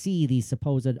to see these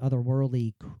supposed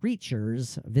otherworldly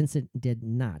creatures. Vincent did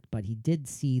not, but he did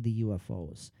see the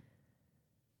UFOs.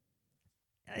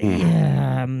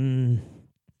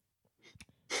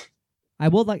 I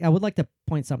would like to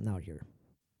point something out here.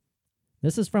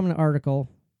 This is from an article.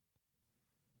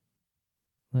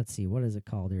 Let's see, what is it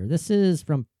called here? This is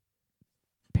from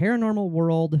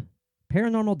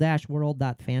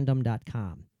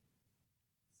paranormal-world.fandom.com.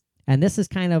 And this is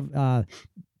kind of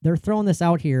they're throwing this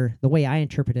out here the way I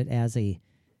interpret it as a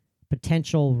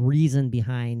potential reason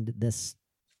behind this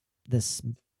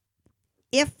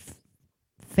if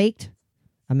faked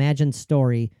imagined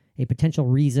story, a potential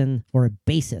reason or a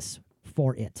basis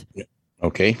for it.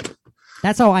 Okay.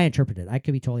 That's how I interpret it. I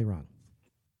could be totally wrong.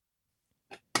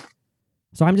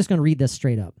 So I'm just going to read this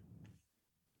straight up.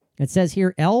 It says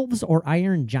here, elves or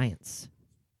iron giants.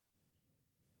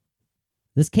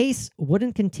 This case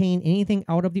wouldn't contain anything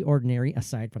out of the ordinary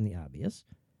aside from the obvious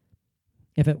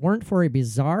if it weren't for a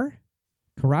bizarre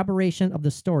corroboration of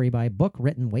the story by a book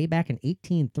written way back in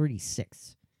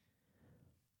 1836.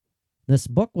 This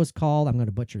book was called, I'm going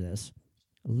to butcher this,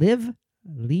 Livre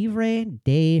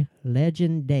des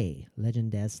Legendes,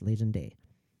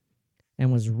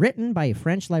 and was written by a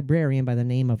French librarian by the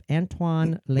name of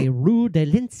Antoine Leroux de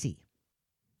Lincy.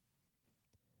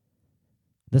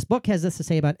 This book has this to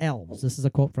say about elves. This is a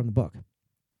quote from the book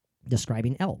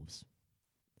describing elves.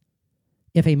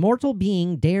 If a mortal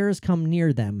being dares come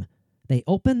near them, they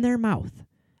open their mouth,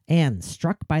 and,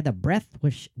 struck by the breath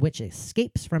which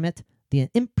escapes from it, the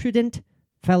impudent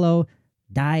fellow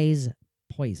dies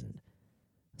poisoned.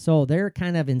 So they're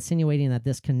kind of insinuating that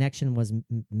this connection was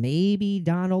maybe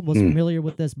Donald was familiar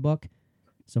with this book.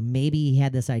 So maybe he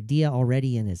had this idea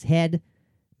already in his head.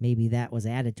 Maybe that was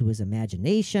added to his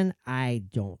imagination. I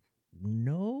don't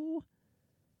know.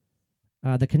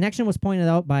 The connection was pointed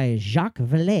out by Jacques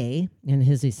Vallée in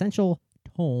his essential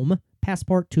tome,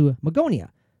 Passport to Magonia.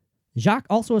 Jacques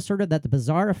also asserted that the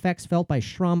bizarre effects felt by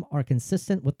Shrum are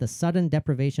consistent with the sudden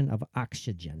deprivation of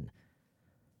oxygen.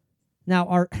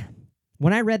 Now,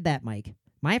 when I read that, Mike,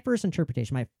 my first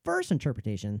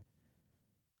interpretation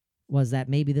was that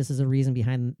maybe this is a reason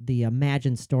behind the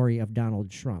imagined story of Donald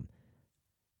Shrum.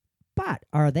 But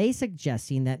are they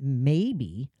suggesting that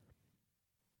maybe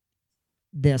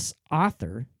this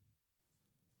author,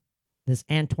 this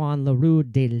Antoine Leroux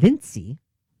de Lincy,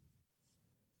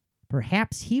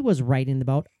 perhaps he was writing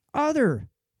about other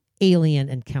alien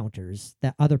encounters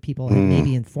that other people had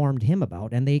maybe informed him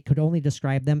about, and they could only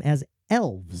describe them as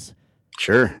elves?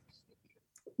 Sure.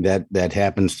 That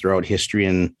happens throughout history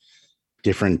in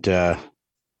different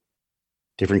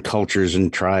cultures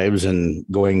and tribes, and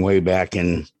going way back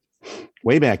in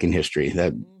history,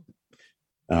 that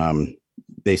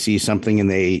they see something and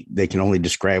they can only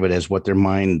describe it as what their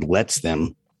mind lets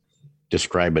them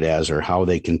describe it as, or how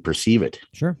they can perceive it.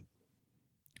 Sure.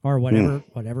 Or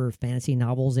whatever fantasy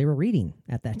novels they were reading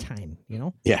at that time, you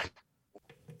know? Yeah.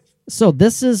 So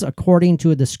this is according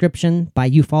to a description by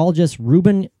ufologist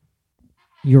Ruben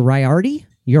Uriarty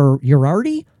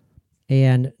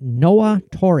and Noah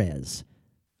Torres.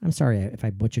 I'm sorry if I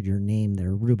butchered your name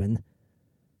there, Ruben.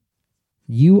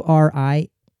 Uriarte?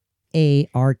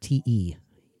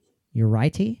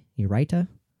 Urita?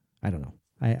 I don't know.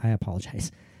 I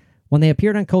apologize. When they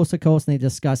appeared on Coast to Coast and they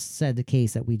said the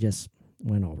case that we just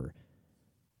went over.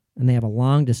 And they have a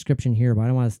long description here, but I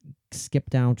don't want to skip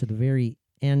down to the very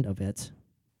end of it.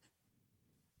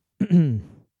 I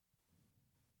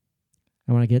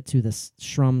want to get to this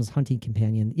Shrum's hunting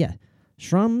companion. Yeah.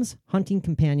 Shrum's hunting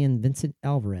companion, Vincent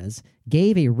Alvarez,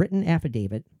 gave a written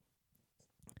affidavit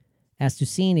as to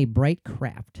seeing a bright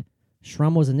craft.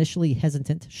 Shrum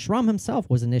himself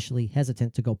was initially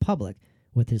hesitant to go public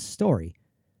with his story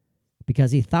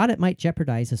because he thought it might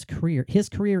jeopardize his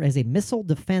career as a missile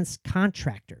defense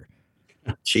contractor.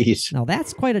 Jeez. Now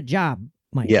that's quite a job,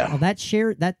 Mike. Yeah. Now that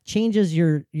changes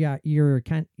your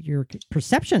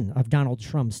perception of Donald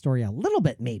Shrum's story a little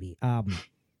bit, maybe.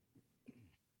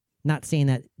 Not saying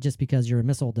that just because you're a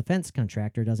missile defense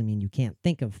contractor doesn't mean you can't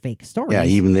think of fake stories. Yeah,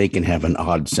 even they can have an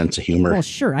odd sense of humor. Well,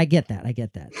 sure, I get that.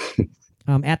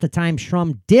 At the time,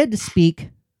 Shrum did speak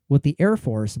with the Air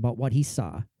Force about what he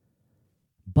saw,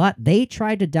 but they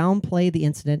tried to downplay the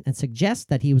incident and suggest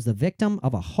that he was the victim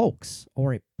of a hoax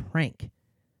or a prank.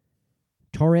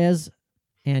 Torres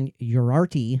and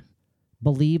Uriarte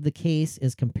believe the case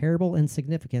is comparable in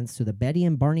significance to the Betty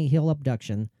and Barney Hill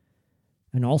abduction,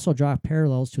 and also draw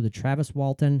parallels to the Travis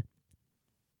Walton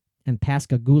and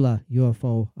Pascagoula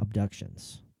UFO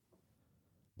abductions.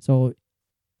 So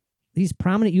these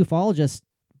prominent ufologists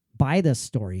buy this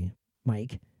story,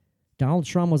 Mike. Donald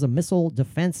Shrum was a missile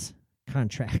defense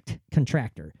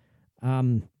contractor.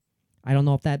 I don't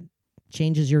know if that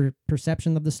changes your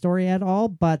perception of the story at all,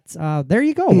 but there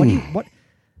you go.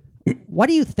 What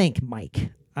do you think,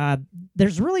 Mike?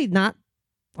 There's really not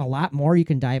a lot more you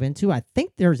can dive into. I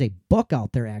think there's a book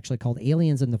out there actually called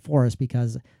Aliens in the Forest,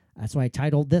 because that's why I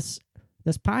titled this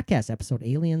podcast episode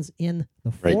Aliens in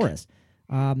the Forest.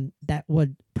 That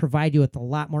would provide you with a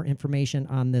lot more information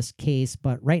on this case,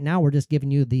 but right now we're just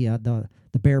giving you the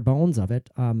bare bones of it.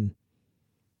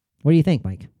 What do you think,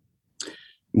 Mike?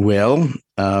 Well,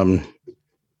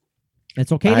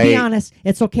 it's okay to be honest.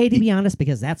 It's okay to be honest,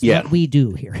 because that's what we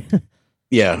do here.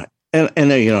 Yeah. And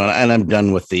and I'm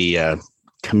done with the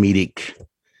comedic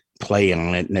play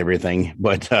on it and everything,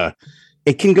 but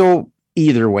it can go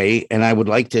either way. And I would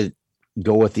like to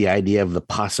go with the idea of the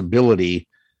possibility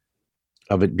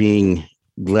of it being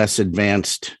less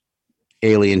advanced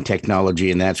alien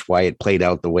technology. And that's why it played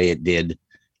out the way it did,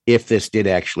 if this did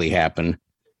actually happen.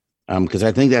 Because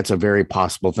I think that's a very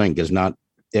possible thing, because not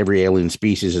every alien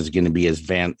species is going to be as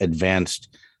advanced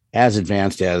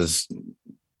as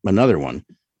another one.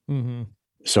 Mm-hmm.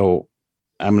 So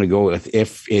I'm going to go with,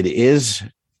 if it is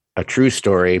a true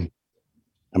story,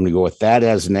 I'm going to go with that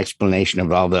as an explanation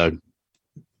of all the,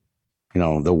 the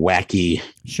wacky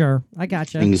I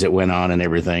gotcha. things that went on and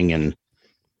everything. And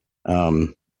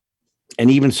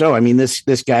even so, I mean,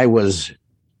 this guy was,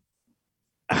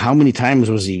 how many times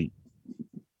was he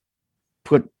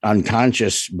put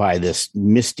unconscious by this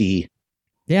misty,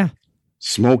 Yeah.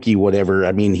 smoky, whatever.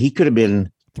 I mean, he could have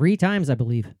been, 3 times, I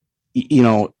believe. you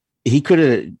know, he could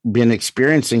have been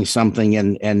experiencing something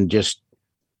and just,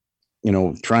 you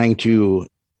know, trying to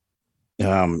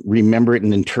remember it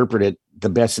and interpret it the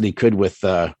best that he could with,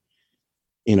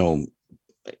 you know,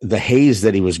 the haze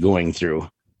that he was going through.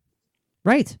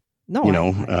 Right. No, You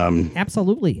know,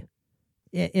 absolutely.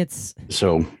 It's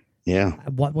so yeah,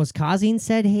 what was causing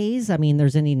said haze. I mean,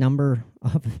 there's any number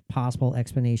of possible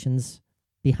explanations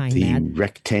behind the that.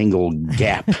 rectangle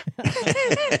gap.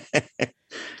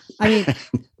 I mean,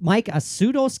 Mike, a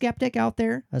pseudo skeptic out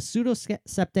there, a pseudo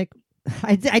septic.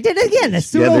 I did it again. A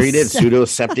pseudo Yeah, there he did. Pseudo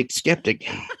septic skeptic.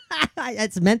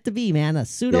 It's meant to be, man. A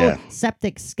pseudo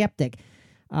septic skeptic.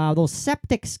 Those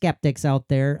septic skeptics out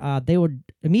there, they would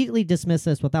immediately dismiss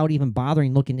this without even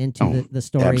bothering looking into the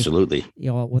story. Absolutely.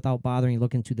 You know, without bothering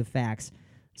looking into the facts.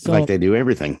 So, Like they do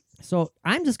everything. So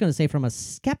I'm just going to say, from a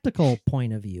skeptical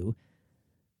point of view,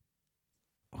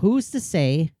 who's to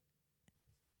say,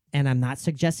 and I'm not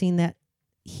suggesting that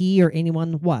he or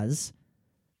anyone was,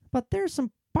 but there's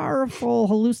some powerful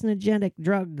hallucinogenic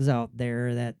drugs out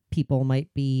there that people might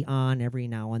be on every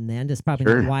now and then. It's probably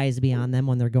Sure. not wise to be on them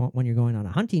when you're going on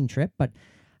a hunting trip. But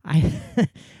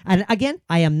and again,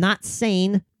 I am not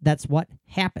saying that's what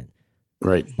happened.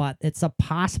 Right. But it's a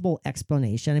possible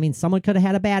explanation. I mean, someone could have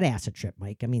had a bad acid trip,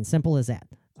 Mike. I mean, simple as that.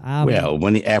 Well,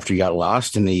 after he got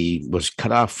lost and he was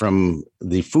cut off from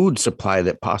the food supply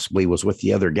that possibly was with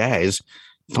the other guys,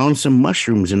 found some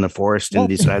mushrooms in the forest and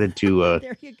decided to,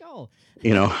 there you go.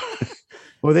 you know,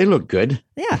 well, they look good.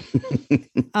 Yeah.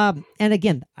 And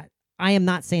again, I am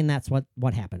not saying that's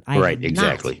what happened. Right. am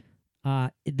Exactly.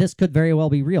 not. This could very well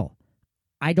be real.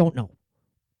 I don't know.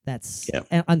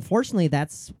 And unfortunately,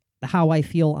 that's how I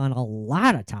feel on a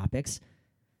lot of topics.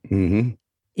 Mm-hmm.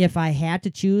 If I had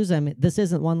to choose, I mean, this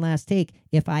isn't One Last Take.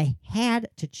 If I had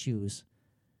to choose,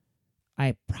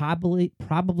 I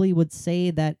probably would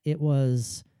say that it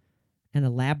was an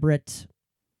elaborate,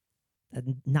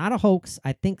 not a hoax.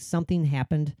 I think something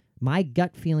happened. My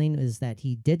gut feeling is that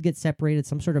he did get separated.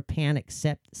 Some sort of panic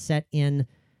set in,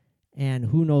 and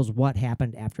who knows what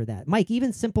happened after that. Mike,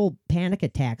 even simple panic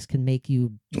attacks can make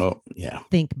you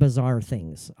think bizarre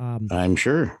things. I'm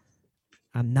sure.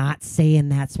 I'm not saying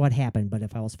that's what happened, but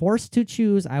if I was forced to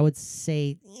choose, I would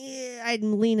say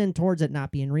I'm leaning towards it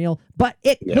not being real, but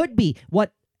it could be.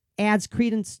 What adds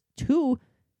credence to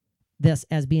this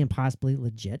as being possibly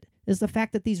legit is the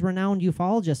fact that these renowned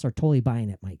ufologists are totally buying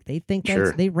it, Mike. They think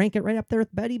they rank it right up there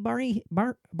with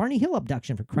Barney Hill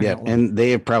abduction, for crying out loud. And they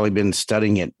have probably been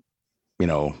studying it, you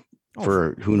know,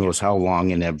 for who knows how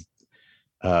long, and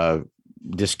have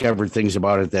discovered things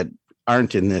about it that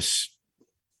aren't in this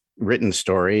written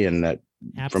story, and that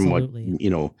Absolutely. from what, you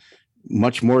know,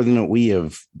 much more than what we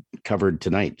have covered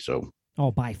tonight. So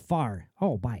by far.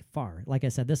 Like I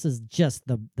said, this is just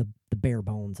the bare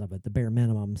bones of it, the bare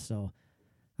minimum. So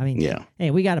I mean,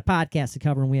 hey, we got a podcast to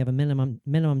cover, and we have a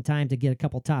minimum time to get a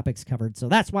couple topics covered. So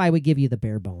that's why we give you the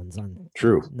bare bones on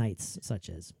nights such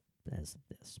as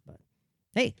this. But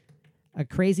hey, a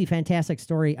crazy, fantastic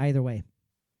story either way.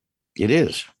 It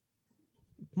is.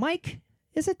 Mike,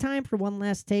 is it time for one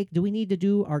last take? Do we need to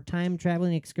do our time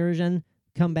traveling excursion,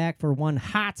 come back for one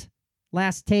hot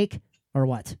last take, or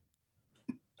what?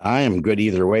 I am good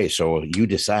either way, so you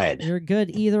decide. You're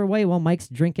good either way. Well, Mike's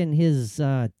drinking his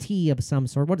tea of some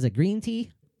sort. What is it, green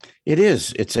tea? It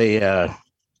is. It's a,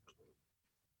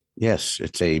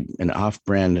 it's an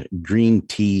off-brand green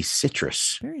tea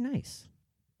citrus. Very nice.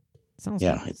 Sounds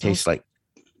it tastes like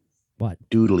what?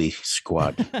 Doodly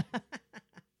squad.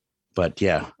 But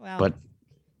but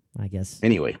I guess.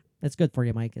 Anyway. It's good for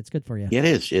you, Mike. It's good for you. It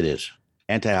is. It is.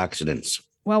 Antioxidants.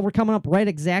 Well, we're coming up right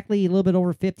exactly a little bit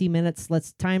over 50 minutes.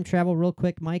 Let's time travel real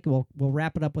quick, Mike. We'll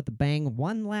wrap it up with a bang.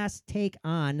 One last take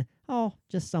on,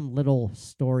 just some little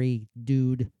story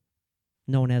dude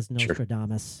known as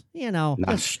Nostradamus. You know.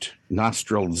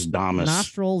 Nostradamus.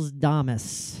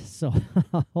 Nostradamus. So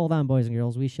hold on, boys and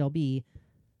girls. We shall be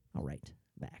all right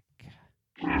back.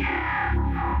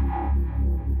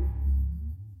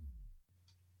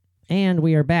 And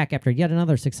we are back after yet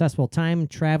another successful time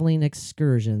traveling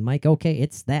excursion. Mike, okay,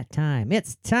 it's that time.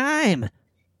 It's time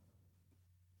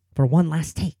for one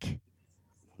last take.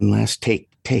 One last take.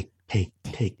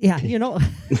 Yeah, you know,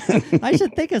 I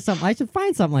should think of something. I should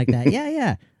find something like that.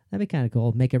 Yeah. That'd be kind of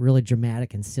cool. Make it really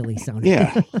dramatic and silly sounding.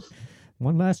 Yeah.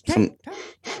 One last take.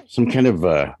 Some kind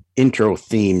of intro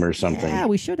theme or something. Yeah,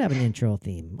 we should have an intro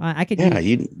theme. I could. Yeah,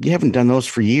 you haven't done those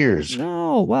for years.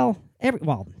 No, well,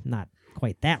 not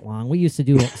quite that long. We used to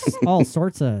do all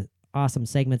sorts of awesome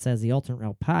segments as the Alternate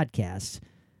Route podcast.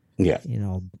 Yeah.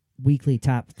 Weekly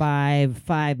top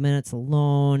 5 minutes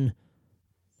alone.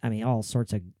 I mean, all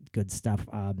sorts of good stuff.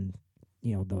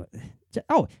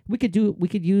 We could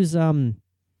use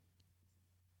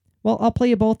well, I'll play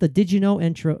you both. The Did You Know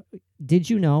intro. Did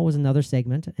You Know was another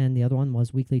segment, and the other one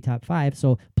was Weekly Top 5.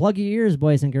 So plug your ears,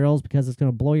 boys and girls, because it's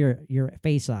going to blow your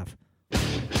face off.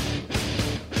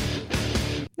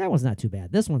 That one's not too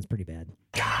bad. This one's pretty bad.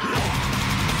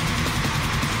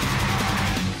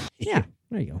 Yeah,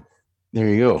 there you go. There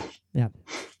you go. Yeah.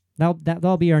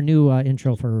 That'll be our new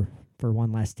intro for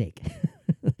One Last Take.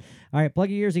 All right, plug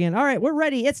your ears again. All right, we're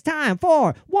ready. It's time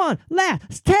for One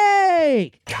Last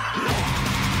Take.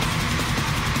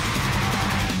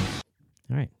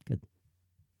 All right, good.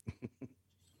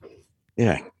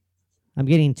 Yeah. I'm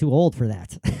getting too old for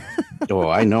that. Oh,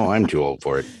 I know I'm too old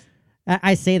for it.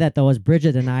 I say that, though, as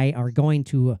Bridget and I are going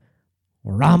to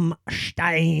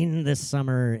Rammstein this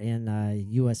summer in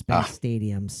U.S. Bank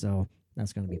Stadium, so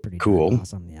that's going to be pretty cool.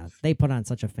 Awesome. Yeah, they put on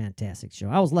such a fantastic show.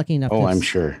 I was lucky enough to have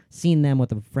sure. seen them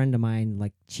with a friend of mine,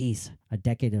 a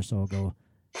decade or so ago.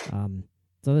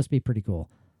 So this will be pretty cool.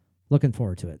 Looking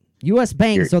forward to it. U.S.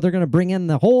 Bank, so they're going to bring in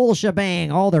the whole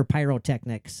shebang, all their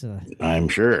pyrotechnics. I'm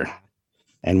sure.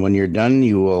 And when you're done,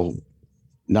 you will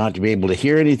not be able to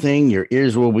hear anything. Your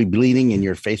ears will be bleeding and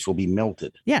your face will be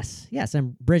melted. Yes.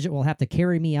 And Bridget will have to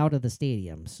carry me out of the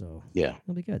stadium. So yeah,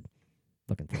 it'll be good.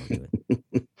 Looking forward to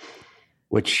it.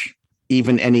 Which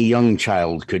even any young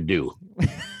child could do.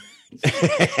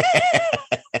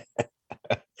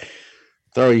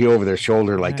 Throw you over their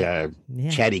shoulder like a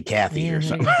chatty Cathy or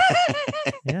something.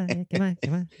 Yeah, come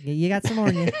on. You got some more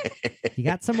in you. You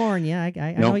got some more in you.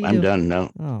 I know you I'm do. done. No.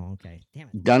 Oh, okay. Damn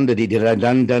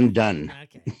it. Done.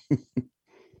 Okay.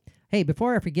 Hey,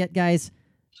 before I forget, guys,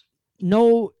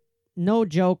 no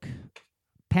joke,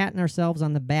 patting ourselves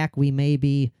on the back, we may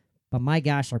be, but my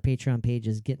gosh, our Patreon page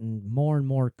is getting more and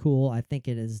more cool. I think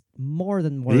it is more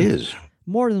than worth. It is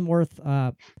more than worth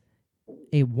a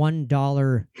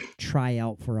 $1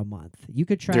 tryout for a month. You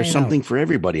could try. There's something for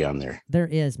everybody on there. There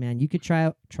is, man. You could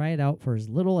try it out for as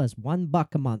little as $1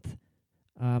 a month,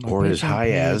 or as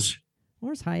high as.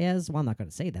 Well, I'm not going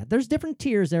to say that. There's different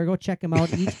tiers there. Go check them out.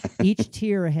 Each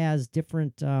tier has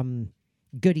different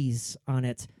goodies on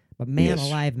it. But man,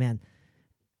 alive, man.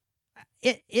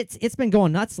 It's been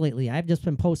going nuts lately. I've just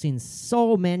been posting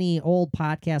so many old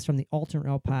podcasts from the Alternate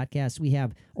Route podcast. We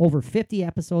have over 50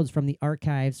 episodes from the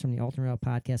archives from the Alternate Route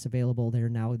podcast available there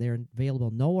now. They're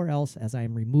available nowhere else, as I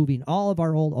am removing all of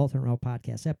our old Alternate Route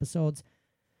podcast episodes.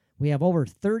 We have over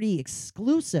 30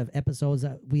 exclusive episodes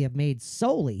that we have made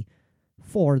solely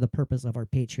for the purpose of our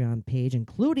Patreon page,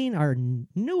 including our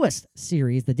newest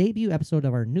series, the debut episode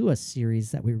of our newest series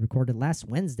that we recorded last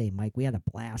Wednesday, Mike. We had a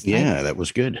blast. Yeah, that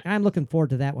was good. I'm looking forward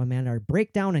to that one, man. Our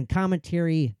breakdown and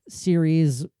commentary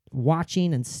series,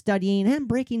 watching and studying and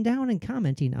breaking down and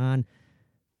commenting on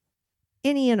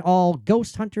any and all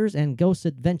Ghost Hunters and Ghost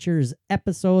Adventures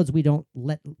episodes. We don't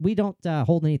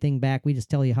hold anything back. We just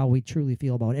tell you how we truly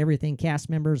feel about everything: cast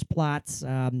members, plots,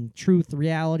 truth,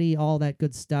 reality, all that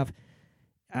good stuff.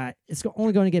 It's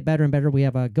only going to get better and better. We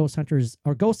have a Ghost Hunters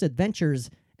or Ghost Adventures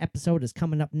episode is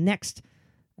coming up next.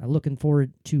 Looking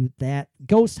forward to that.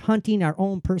 Ghost hunting, our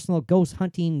own personal ghost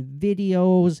hunting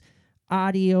videos,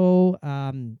 audio,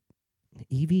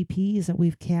 EVPs that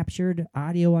we've captured,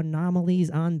 audio anomalies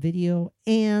on video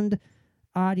and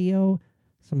audio,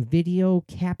 some video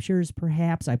captures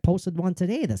perhaps. I posted one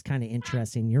today that's kind of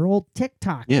interesting. Your old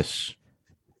TikTok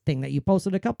thing that you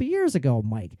posted a couple years ago,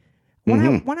 Mike.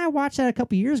 When I watched that a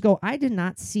couple years ago, I did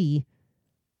not see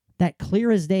that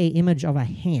clear as day image of a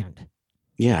hand.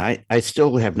 Yeah, I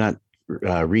still have not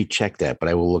rechecked that, but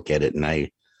I will look at it and I'll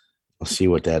see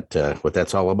what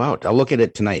that's all about. I'll look at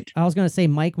it tonight. I was going to say,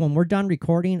 Mike, when we're done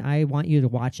recording, I want you to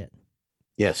watch it.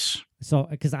 Yes. So,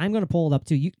 because I'm going to pull it up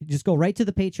too. You just go right to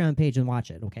the Patreon page and watch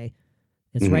it. Okay,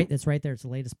 it's right. It's right there. It's the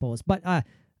latest post. But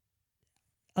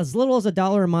as little as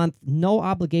 $1 a month, no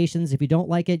obligations. If you don't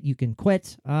like it, you can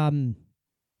quit.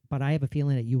 But I have a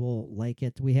feeling that you will like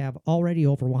it. We have already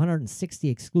over 160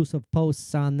 exclusive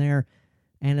posts on there,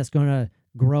 and it's going to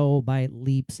grow by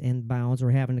leaps and bounds.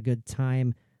 We're having a good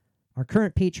time. Our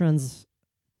current patrons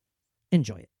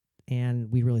enjoy it,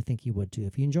 and we really think you would too.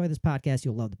 If you enjoy this podcast,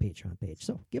 you'll love the Patreon page.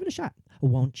 So give it a shot,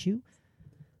 won't you?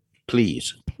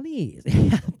 Please.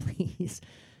 Yeah, please.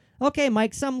 Okay,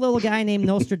 Mike, some little guy named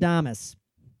Nostradamus.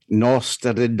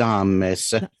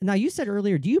 Nostradamus. Now, you said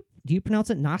earlier, do you pronounce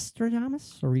it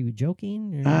Nostradamus, or were you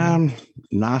joking?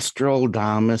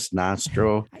 Nostradamus,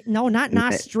 Nostro. No, not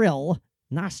nostril,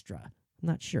 Nostra. I'm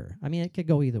not sure. I mean, it could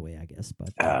go either way, I guess. But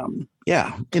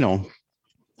yeah,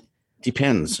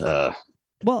 depends.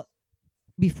 Well,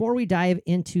 before we dive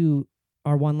into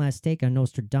our one last take on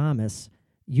Nostradamus,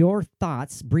 your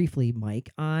thoughts briefly,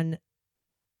 Mike, on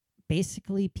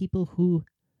basically people who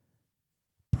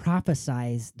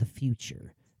prophesize the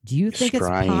future. Do you think it's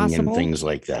Scrying possible? and things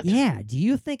like that. Yeah. Do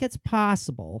you think it's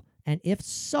possible? And if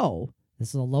so, this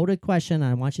is a loaded question.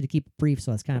 I want you to keep it brief,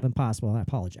 so it's kind of impossible. I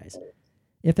apologize.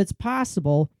 If it's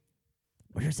possible,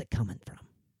 where's it coming from?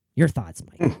 Your thoughts,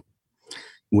 Mike.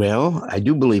 Well, I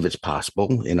do believe it's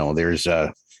possible. You know, there's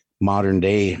modern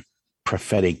day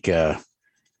prophetic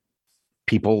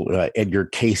people. Edgar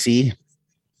Casey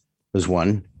was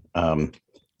one.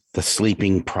 The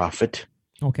Sleeping Prophet.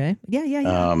 Okay.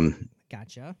 Yeah.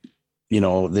 Gotcha. You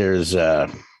know, there's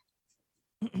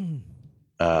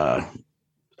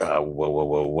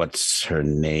what's her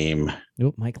name?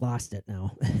 Nope, Mike lost it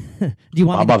now. Do you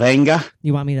want Baba Vanga?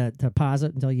 You want me to pause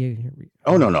it until you?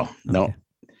 Oh no. Okay.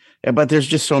 Yeah, but there's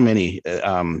just so many,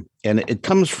 and it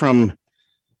comes from.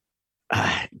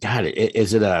 God,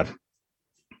 is it a?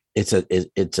 It's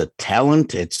a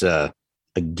talent. It's a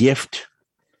gift.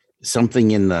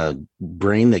 Something in the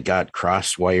brain that got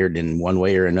cross-wired in one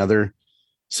way or another.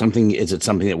 Is it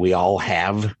something that we all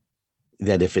have?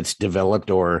 That if it's developed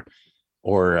or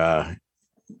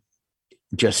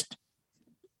just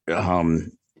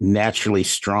naturally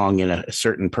strong in a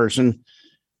certain person,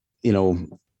 you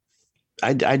know,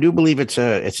 I do believe it's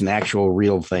an actual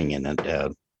real thing,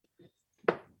 and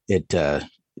it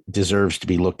deserves to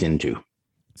be looked into.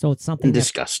 So it's something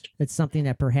discussed. It's something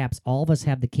that perhaps all of us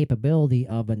have the capability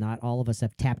of, but not all of us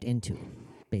have tapped into.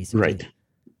 Basically, Right?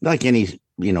 Like any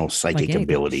psychic anything,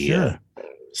 ability, sure.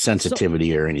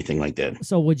 sensitivity, or anything like that.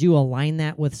 So would you align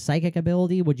that with psychic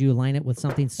ability? Would you align it with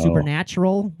something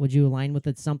supernatural? Would you align with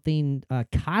it something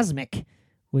cosmic?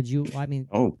 Would you? I mean,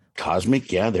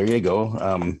 Cosmic. Yeah, there you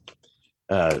go.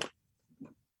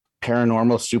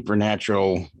 Paranormal,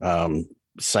 supernatural,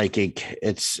 psychic.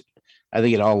 I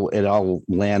think it all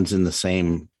lands in the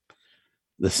same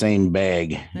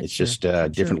bag. It's sure. just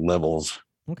different levels.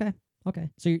 Okay.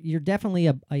 So you're definitely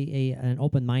an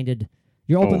open-minded.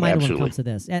 You're open-minded when it comes to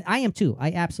this. And I am too.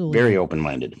 I absolutely very am.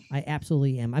 open-minded. I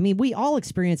absolutely am. I mean, we all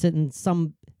experience it in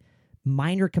some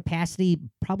minor capacity,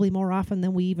 probably more often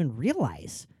than we even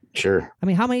realize. Sure. I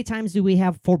mean, how many times do we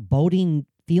have foreboding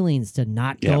feelings to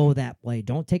not go that way?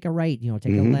 Don't take a right,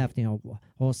 take a left,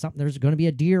 there's going to be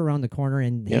a deer around the corner,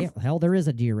 and hell, there is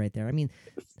a deer right there. I mean,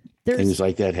 things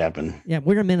like that happen. Yeah,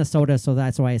 we're in Minnesota, so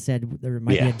that's why I said there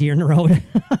might be a deer in the road.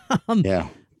 Yeah.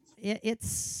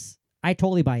 I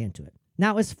totally buy into it.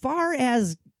 Now, as far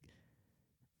as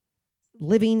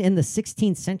living in the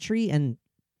 16th century and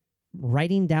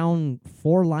writing down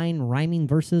 4-line rhyming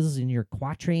verses in your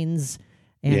quatrains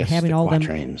and having all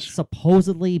them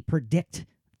supposedly predict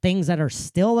things that are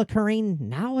still occurring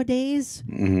nowadays,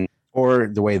 or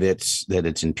the way that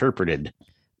it's interpreted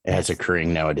as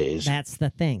occurring nowadays. That's the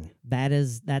thing.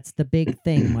 That's the big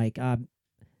thing, Mike.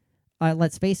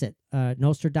 Let's face it.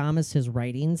 Nostradamus, his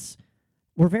writings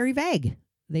were very vague.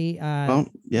 They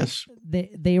yes,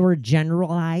 they were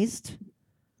generalized.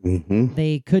 Mm-hmm.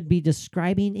 They could be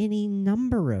describing any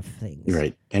number of things,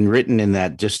 right? And written in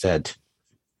that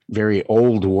very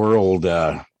old world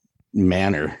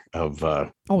manner of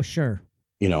sure,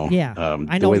 I know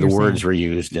the way the words were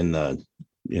used in the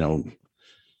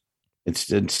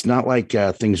it's not like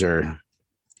things are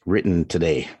written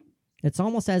today. It's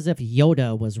almost as if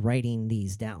Yoda was writing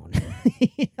these down.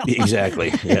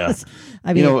 Exactly. Yeah.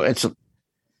 I mean,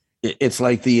 it's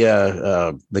like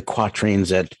the quatrains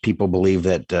that people believe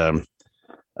that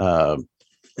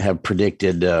have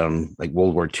predicted like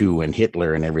World War II and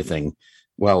Hitler and everything.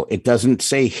 Well, it doesn't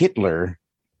say Hitler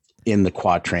in the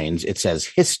quatrains. It says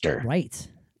Hister. Right.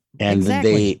 And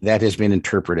exactly. that has been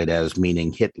interpreted as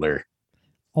meaning Hitler.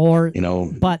 Or,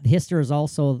 but Hister was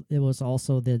also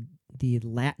the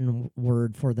Latin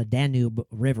word for the Danube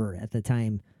River at the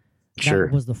time. Sure.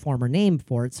 That was the former name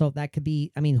for it. So that could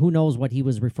be, who knows what he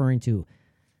was referring to.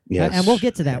 Yes. And we'll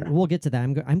get to that. We'll get to that.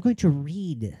 I'm going to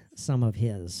read some of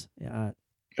his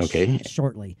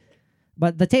shortly.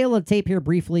 But the tail of the tape here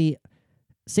briefly,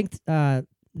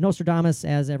 Nostradamus,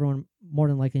 as everyone more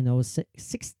than likely knows,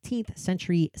 16th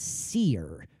century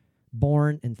seer,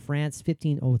 born in France,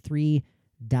 1503,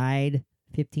 died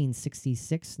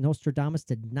 1566. Nostradamus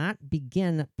did not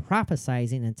begin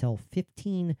prophesying until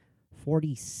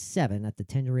 1547 at the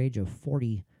tender age of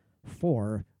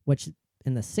 44, which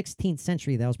in the 16th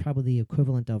century, that was probably the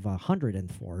equivalent of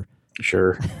 104.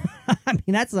 Sure. I mean,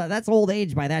 that's old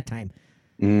age by that time.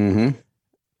 Mm-hmm.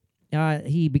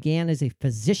 He began as a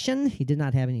physician. He did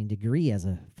not have any degree as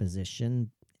a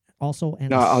physician. Also,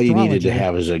 an all you needed to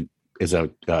have is is a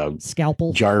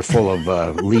Scalpel. jar full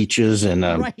of leeches and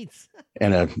Right.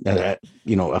 and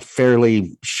a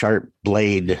fairly sharp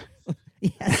blade.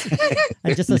 Yes.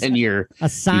 Just And a you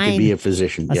sign. could be a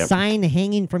physician. A Yep. sign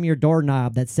hanging from your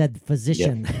doorknob that said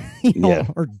physician,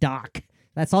 or doc.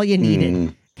 That's all you needed.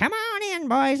 Mm, Come on in,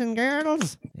 boys and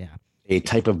girls. Yeah. a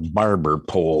type of barber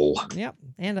pole. Yep.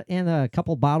 And a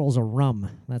couple bottles of rum.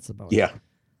 That's about it. Yeah.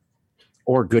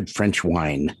 Or good French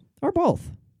wine. Or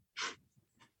both.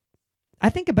 I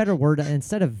think a better word,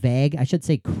 instead of vague, I should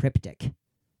say cryptic.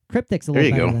 Cryptic's a There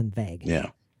little you better go. than vague.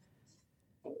 Yeah.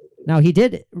 Now he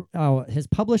did his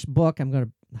published book. I'm going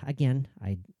to,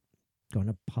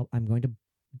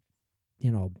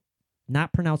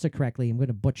 not pronounce it correctly. I'm going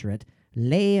to butcher it.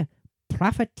 Les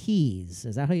Prophéties.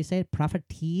 Is that how you say it?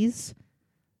 Prophéties?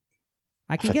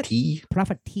 I can get Fatigue.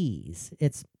 Prophéties.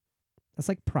 It's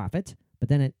like prophet, but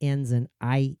then it ends in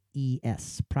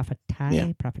IES. Prophetai,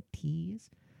 Yeah. Prophéties.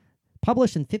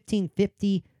 Published in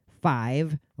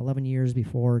 1555, 11 years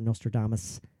before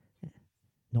Nostradamus'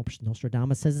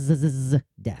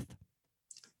 death.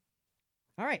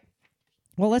 All right.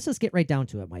 Well, let's just get right down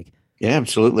to it, Mike. Yeah,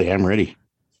 absolutely. I'm ready.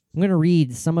 I'm going to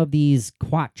read some of these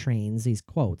quatrains, these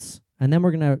quotes, and then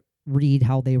we're going to read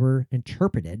how they were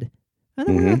interpreted, and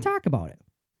then we're going to talk about it.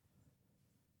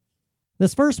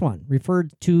 This first one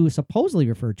supposedly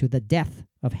referred to the death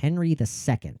of Henry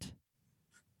II.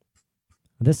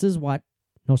 This is what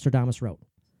Nostradamus wrote.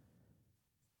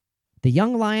 The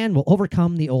young lion will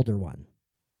overcome the older one.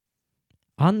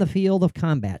 On the field of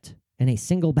combat, in a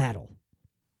single battle,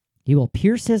 he will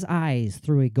pierce his eyes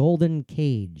through a golden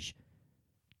cage.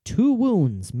 2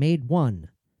 wounds made one.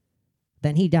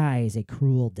 Then he dies a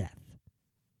cruel death.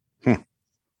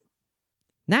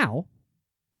 Now,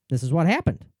 this is what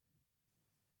happened.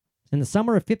 In the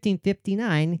summer of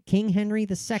 1559, King Henry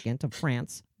II of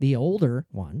France, the older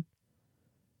one,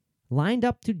 lined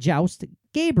up to joust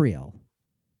Gabriel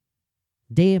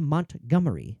de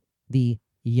Montgomery, the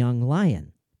young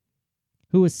lion,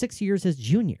 who was 6 years his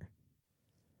junior.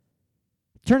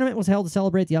 The tournament was held to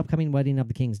celebrate the upcoming wedding of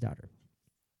the king's daughter.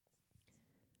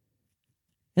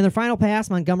 In their final pass,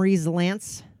 Montgomery's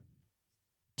lance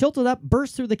tilted up,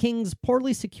 burst through the king's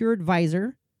poorly secured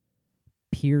visor,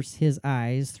 pierced his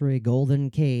eyes through a golden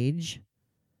cage,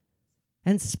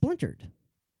 and splintered.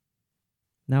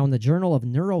 Now, in the Journal of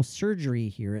Neurosurgery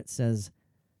here, it says,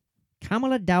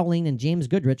 Kamala Dowling and James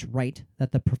Goodrich write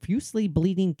that the profusely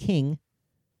bleeding king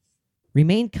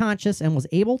remained conscious and was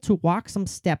able to walk some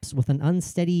steps with an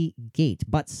unsteady gait,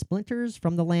 but splinters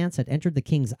from the lance had entered the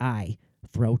king's eye,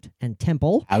 throat, and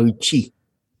temple. Ouchie.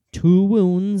 2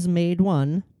 wounds made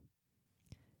one.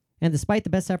 And despite the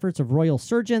best efforts of royal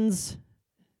surgeons,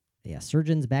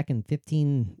 surgeons back in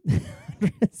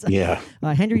 1500s, Yeah.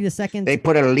 Henry II... They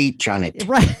put a leech on it.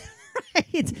 Right.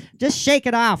 Just shake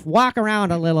it off. Walk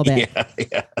around a little bit.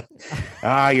 Yeah.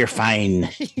 Ah, you're fine.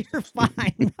 You're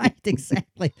fine. Right,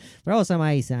 exactly. Throw some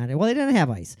ice on it. Well, they didn't have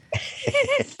ice.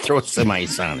 Throw some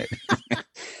ice on it.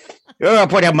 Oh,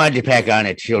 put a mud pack on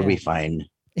it. She'll be fine.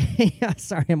 Yeah,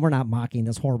 sorry, we're not mocking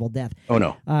this horrible death. Oh,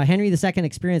 no. Henry II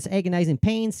experienced agonizing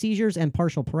pain, seizures, and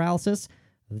partial paralysis.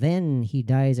 Then he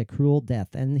dies a cruel death,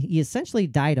 and he essentially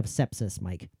died of sepsis,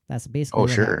 Mike. That's basically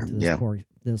what happened to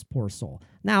this poor soul.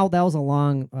 Now, that was a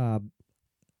long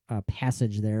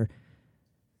passage there.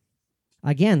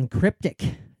 Again, cryptic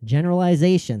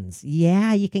generalizations.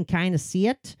 Yeah, you can kind of see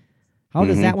it. How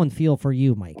does that one feel for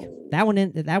you, Mike? That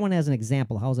one as an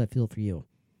example. How does that feel for you?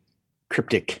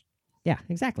 Cryptic. Yeah,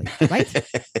 exactly. Right?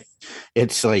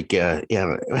 It's like, take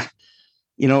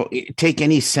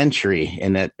any century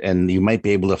and you might be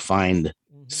able to find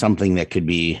something that could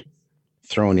be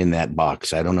thrown in that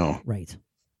box. I don't know. Right.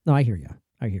 No, I hear you.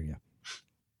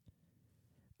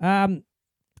 The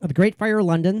Great Fire of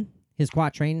London, his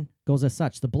quatrain goes as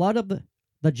such. The blood of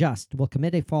the just will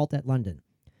commit a fault at London.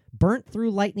 Burnt through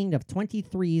lightning of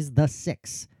 23's the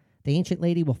 6. The ancient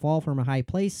lady will fall from her high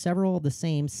place. Several of the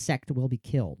same sect will be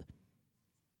killed.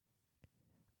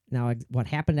 Now, what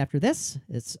happened after this?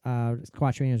 This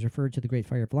quatrain is referred to the Great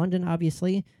Fire of London,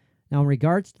 obviously. Now, in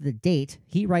regards to the date,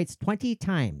 he writes 20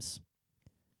 times.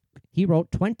 He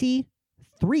wrote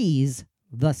 23's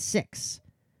the 6.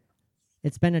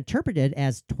 It's been interpreted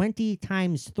as 20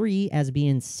 times 3 as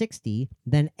being 60,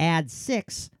 then add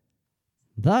 6,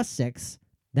 the 6,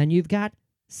 then you've got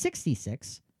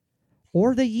 66,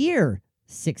 or the year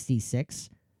 66.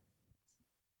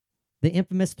 The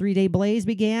infamous 3-day blaze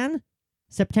began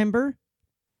September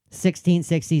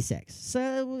 1666.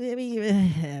 So,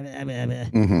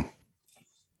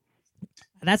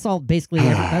 that's all basically,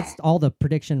 that's all the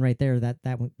prediction right there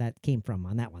that came from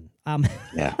on that one.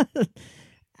 Yeah.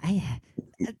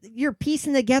 you're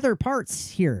piecing together parts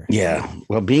here. Yeah.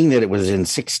 Well, being that it was in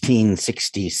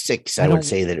 1666, I would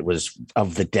say that it was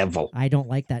of the devil. I don't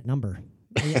like that number.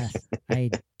 Yeah,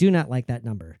 I do not like that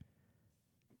number.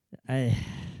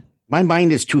 My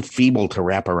mind is too feeble to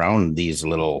wrap around these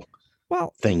little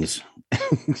things.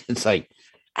 It's like,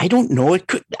 I don't know.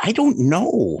 I don't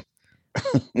know.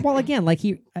 Well, again, like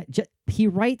he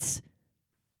writes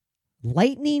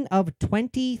lightning of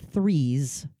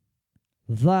 23s,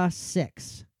 the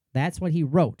 6. That's what he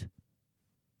wrote.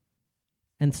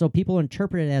 And so people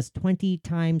interpret it as 20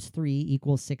 times 3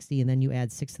 equals 60, and then you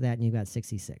add 6 to that, and you got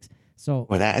 66. So,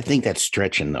 well, I think that's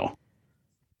stretching, though.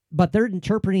 But they're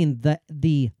interpreting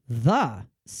the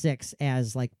 6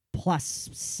 as like plus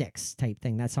 6 type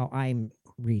thing. That's how I'm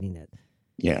reading it.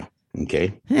 Yeah.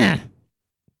 Okay. I'm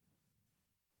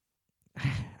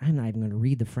not even going to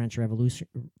read the French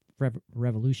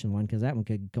Revolution one because that one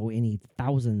could go any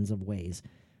thousands of ways.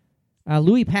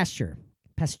 Louis Pasteur.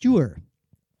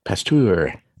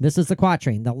 This is the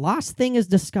quatrain. The lost thing is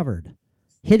discovered,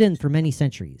 hidden for many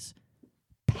centuries.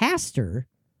 Pasteur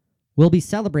will be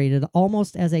celebrated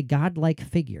almost as a godlike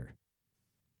figure.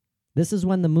 This is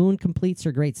when the moon completes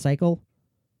her great cycle,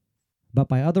 but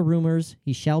by other rumors,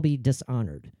 he shall be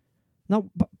dishonored. Now,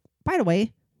 by the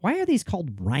way, why are these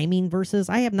called rhyming verses?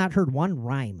 I have not heard one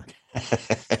rhyme.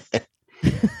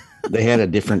 They had a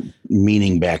different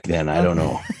meaning back then. I don't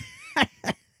know.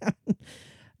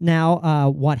 Now,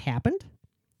 what happened?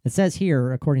 It says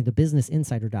here, according to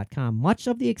BusinessInsider.com, much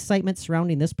of the excitement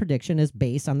surrounding this prediction is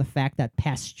based on the fact that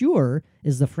Pasteur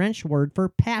is the French word for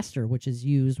pastor, which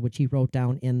he wrote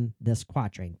down in this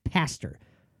quatrain. Pasteur.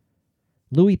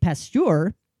 Louis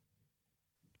Pasteur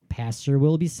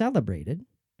will be celebrated,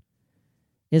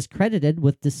 is credited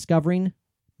with discovering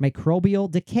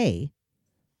microbial decay.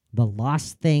 The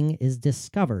lost thing is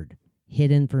discovered,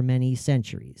 hidden for many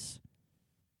centuries.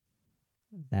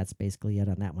 That's basically it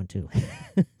on that one too.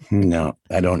 No,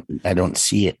 I don't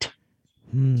see it.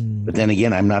 But then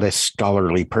again, I'm not a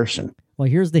scholarly person. Well,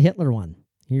 here's the Hitler one.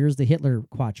 Here's the Hitler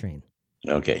quatrain.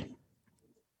 Okay.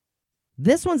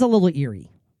 This one's a little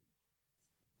eerie.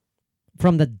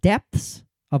 From the depths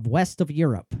of west of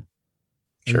Europe,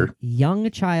 sure, a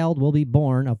young child will be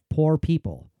born of poor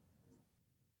people.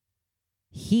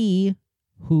 He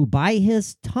who by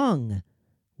his tongue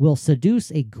will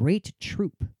seduce a great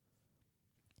troop.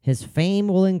 His fame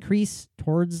will increase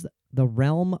towards the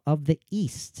realm of the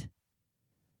east.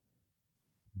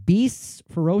 Beasts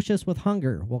ferocious with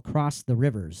hunger will cross the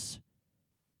rivers.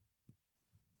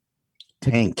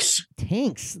 Tanks.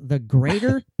 The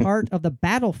greater part of the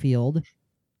battlefield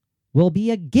will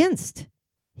be against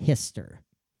Hister.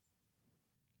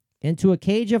 Into a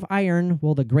cage of iron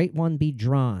will the great one be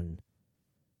drawn.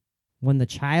 When the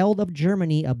child of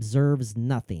Germany observes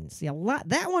nothing. See,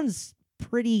 that one's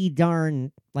pretty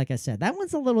darn, like I said, that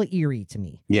one's a little eerie to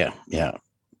me. Yeah.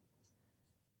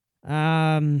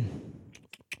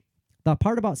 The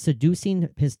part about seducing,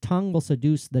 his tongue will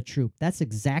seduce the troop. That's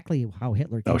exactly how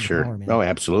Hitler came to power, man. Oh,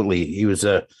 absolutely. He was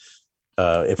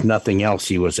if nothing else,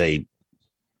 he was a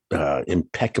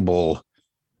impeccable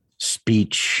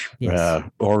speech,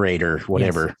 orator,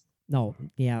 whatever. Yes. No,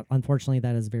 yeah, unfortunately,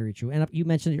 that is very true. And you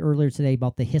mentioned it earlier today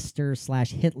about the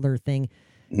Hister/Hitler thing.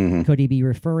 Mm-hmm. Could he be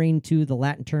referring to the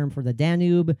Latin term for the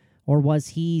Danube, or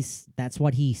was that's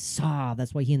what he saw,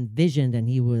 that's what he envisioned, and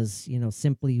he was,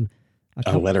 simply a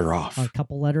couple letters off.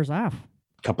 Couple letters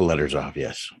off,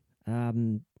 yes. I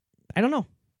don't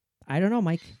know,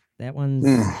 Mike. That one's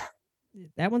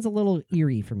a little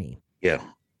eerie for me. Yeah.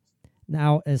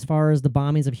 Now, as far as the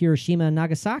bombings of Hiroshima and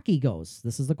Nagasaki goes,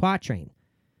 this is the quatrain.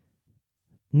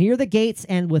 Near the gates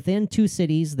and within 2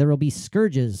 cities, there will be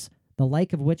scourges, the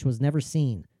like of which was never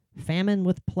seen. Famine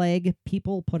with plague,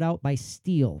 people put out by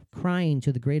steel, crying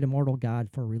to the great immortal God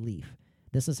for relief.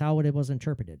 This is how it was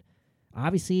interpreted.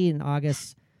 Obviously, in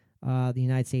August, the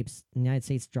United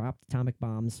States dropped atomic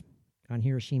bombs on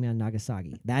Hiroshima and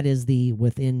Nagasaki. That is the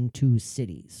within 2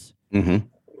 cities. Mm-hmm.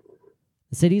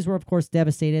 The cities were, of course,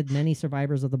 devastated. Many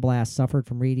survivors of the blast suffered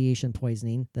from radiation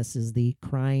poisoning. This is the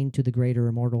crying to the greater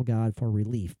immortal God for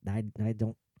relief. I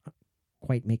don't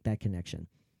quite make that connection.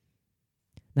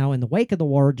 Now, in the wake of the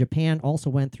war, Japan also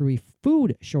went through a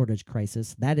food shortage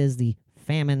crisis. That is the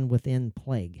famine within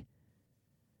plague.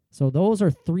 So those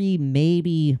are 3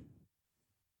 maybe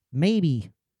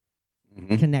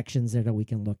connections that we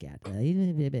can look at.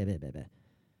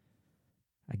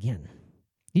 Again,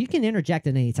 you can interject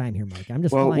at any time here, Mike. I'm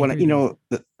just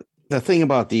the thing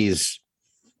about these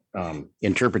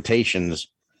interpretations,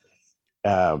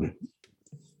 as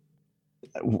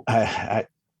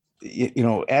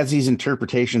these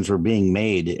interpretations were being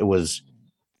made, it was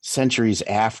centuries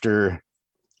after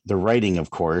the writing, of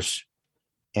course.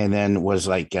 And then was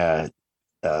like,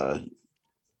 was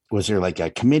there like a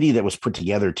committee that was put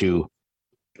together to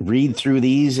read through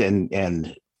these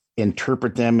and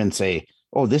interpret them and say,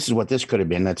 oh, this is what this could have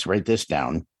been. Let's write this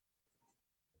down.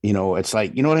 It's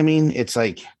like, you know what I mean? It's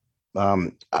like,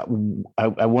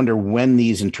 I wonder when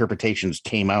these interpretations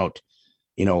came out,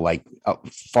 like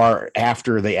far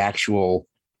after the actual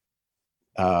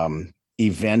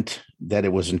event that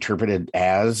it was interpreted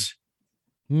as.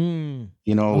 Sure.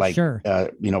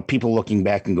 People looking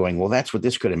back and going, well, that's what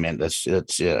this could have meant. Let's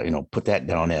put that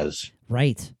down as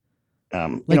right.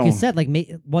 You said, like,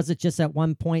 was it just at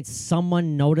one point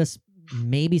someone noticed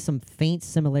maybe some faint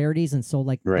similarities, and so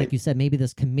like you said, maybe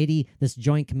this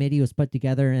joint committee was put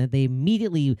together, and they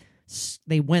immediately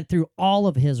they went through all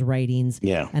of his writings,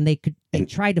 and they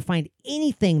tried to find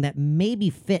anything that maybe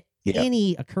fit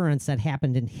any occurrence that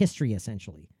happened in history,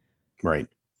 essentially. Right.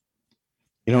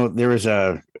 There was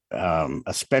a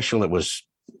special that was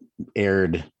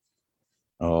aired.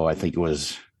 Oh, I think it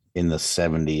was in the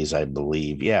 70s, I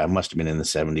believe. Yeah, it must have been in the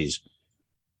 70s.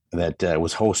 That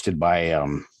was hosted by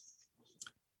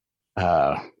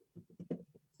oh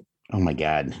my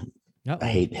God, I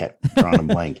hate drawing a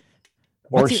blank.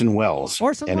 Orson Welles.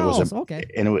 Orson Welles. Okay.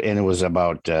 And it was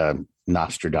about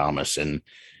Nostradamus and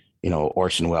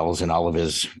Orson Welles and all of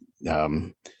his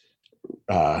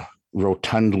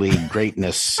rotundly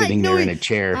greatness sitting there in a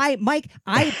chair. Mike,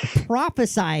 I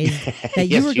prophesied that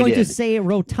you were going to say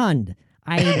rotund.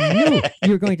 I knew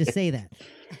you were going to say that.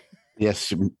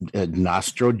 Yes,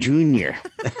 Nostro Jr.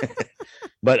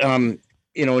 But and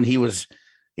he was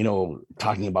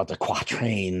talking about the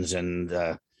quatrains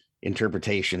and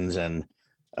interpretations and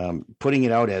putting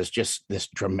it out as just this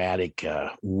dramatic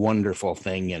wonderful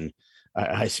thing. And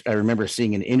I remember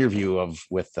seeing an interview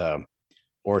with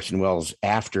Orson Welles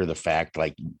after the fact,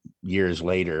 like years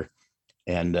later,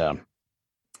 and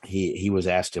he was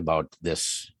asked about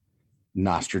this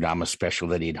Nostradamus special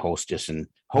that he'd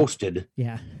hosted.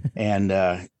 Yeah. And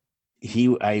I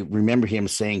remember him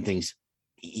saying things.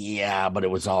 Yeah, but it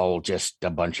was all just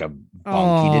a bunch of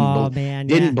bunk.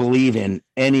 He didn't believe in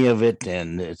any of it,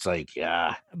 and it's like,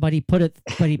 yeah. But he put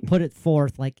it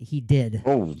forth like he did.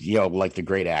 Oh, like the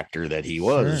great actor that he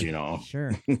was,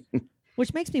 Sure.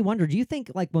 Which makes me wonder, do you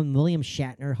think, like, when William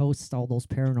Shatner hosts all those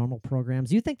paranormal programs,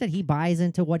 do you think that he buys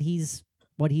into what he's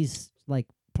like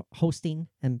hosting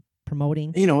and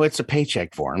promoting? It's a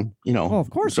paycheck for him, Oh, of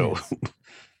course. So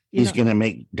he's going to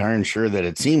make darn sure that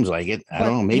it seems like it. I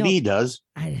don't know. Maybe he does.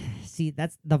 I see.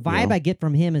 That's the vibe I get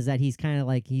from him, is that he's kind of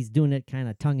like, he's doing it kind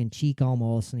of tongue in cheek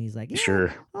almost. And he's like,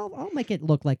 sure, I'll make it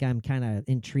look like I'm kind of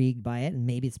intrigued by it. And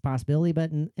maybe it's a possibility,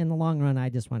 but in the long run, I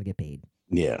just want to get paid.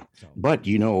 Yeah. So. But,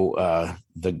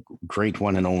 the great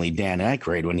one and only Dan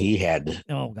Aykroyd, when he had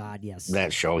oh God, yes,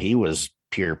 that show, he was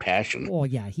pure passion. Oh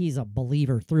yeah, he's a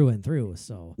believer through and through.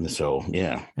 So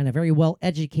yeah, and a very well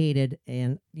educated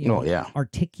and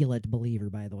articulate believer.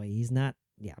 By the way, he's not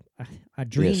a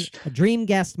dream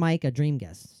guest, Mike, a dream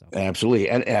guest. So. Absolutely.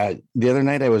 And the other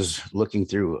night I was looking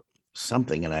through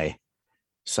something and I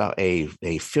saw a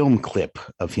film clip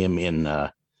of him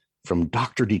from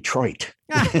Dr. Detroit.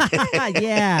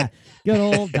 Yeah, good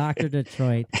old Dr.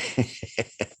 Detroit.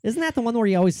 Isn't that the one where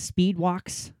he always speed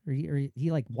walks? Or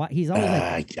he like what? He's always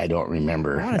like. I don't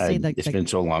remember. It's been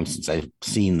so long since I've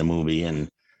seen the movie and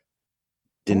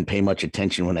didn't pay much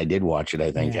attention when I did watch it.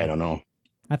 I think I don't know.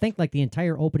 I think like the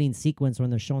entire opening sequence when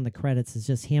they're showing the credits is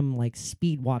just him like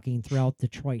speed walking throughout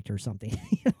Detroit or something.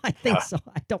 I think so.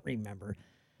 I don't remember.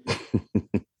 All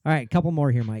right, a couple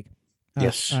more here, Mike.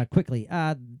 Yes. Quickly.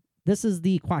 This is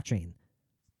the quatrain.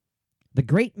 The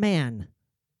great man.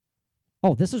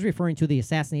 Oh, this is referring to the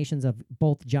assassinations of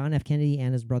both John F. Kennedy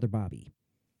and his brother Bobby.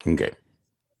 Okay.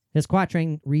 His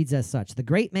quatrain reads as such. The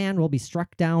great man will be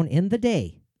struck down in the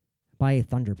day by a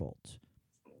thunderbolt.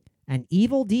 An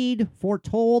evil deed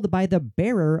foretold by the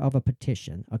bearer of a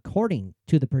petition. According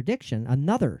to the prediction,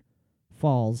 another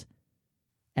falls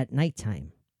at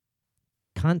nighttime.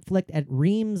 Conflict at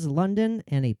Reims, London,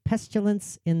 and a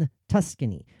pestilence in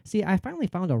Tuscany. See, I finally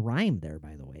found a rhyme there,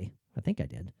 by the way. I think I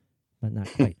did, but not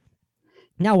quite.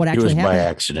 Now, what actually happened? It was by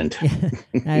accident.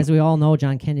 As we all know,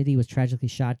 John Kennedy was tragically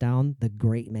shot down, the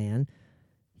great man.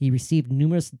 He received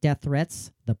numerous death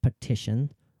threats, the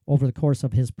petition, over the course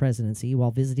of his presidency.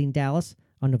 While visiting Dallas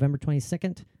on November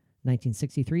 22nd,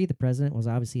 1963, the president was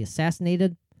obviously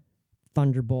assassinated.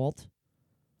 Thunderbolt.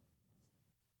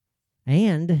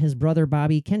 And his brother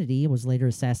Bobby Kennedy was later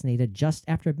assassinated just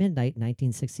after midnight,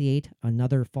 1968.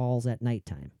 Another falls at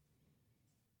nighttime.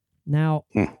 Now,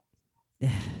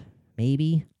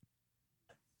 maybe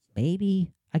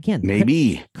Again,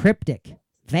 Maybe. cryptic,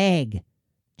 vague,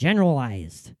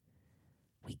 generalized.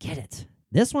 We get it.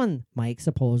 This one, Mike,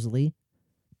 supposedly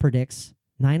predicts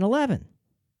 9/11.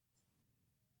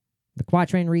 The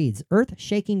quatrain reads,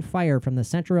 earth-shaking fire from the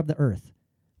center of the earth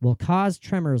will cause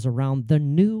tremors around the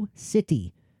new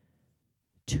city.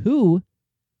 2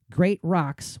 great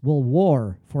rocks will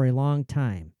war for a long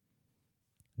time.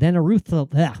 Then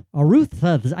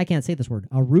Arutha, I can't say this word,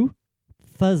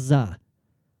 Aruthaza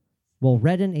will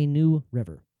redden a new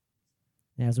river.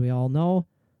 As we all know,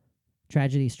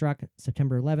 tragedy struck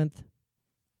September 11th.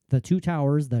 The 2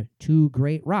 towers, the 2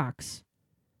 great rocks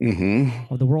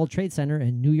of the World Trade Center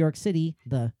in New York City,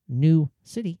 the new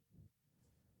city,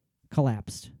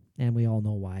 collapsed. And we all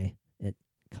know why it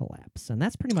collapsed. And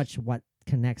that's pretty much what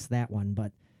connects that one.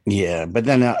 But yeah, but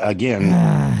then again,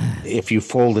 if you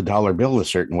fold a dollar bill a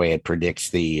certain way, it predicts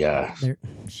the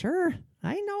sure,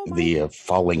 I know, Mike. the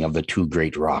falling of the 2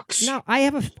 great rocks. No, I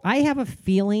have a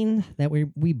feeling that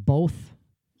we both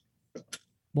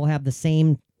will have the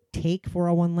same take for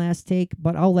a one last take,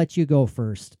 but I'll let you go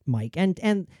first, Mike,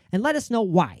 and let us know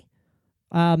why,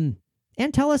 and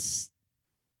tell us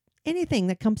anything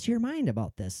that comes to your mind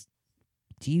about this.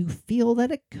 Do you feel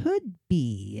that it could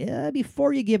be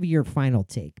before you give your final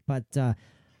take? But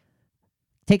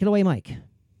take it away, Mike.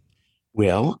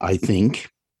 Well, I think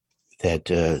that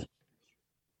the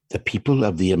people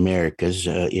of the Americas,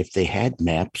 if they had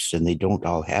maps, and they don't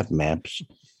all have maps.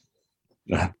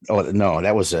 Oh no,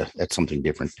 that's something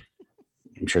different.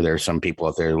 I'm sure there are some people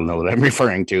out there who know what I'm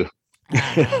referring to.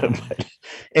 But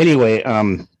anyway,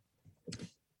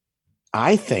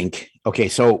 I think, okay,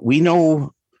 so we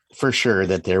know for sure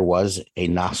that there was a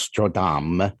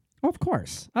Nostradamus. Of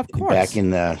course. Back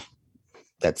in that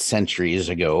centuries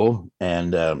ago,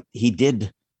 and he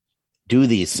did do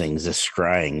these things, this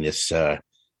scrying, this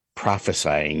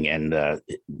prophesying, and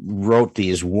wrote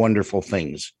these wonderful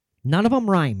things. None of them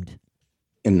rhymed.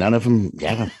 And none of them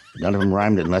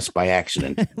rhymed unless by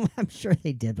accident. I'm sure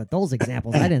they did, but those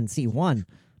examples, I didn't see one.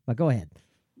 But go ahead.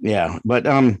 Yeah, but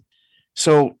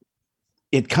so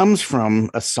it comes from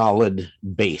a solid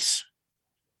base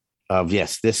of,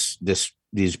 yes,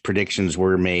 these predictions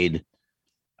were made,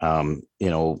 and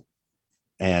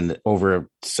over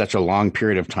such a long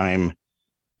period of time,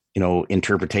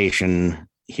 interpretation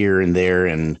here and there,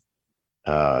 and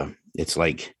it's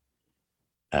like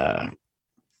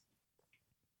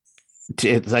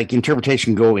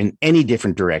interpretation go in any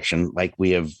different direction, like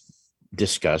we have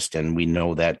discussed, and we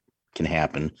know that can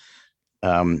happen.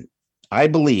 I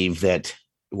believe that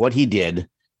what he did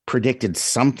predicted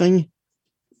something,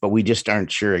 but we just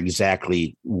aren't sure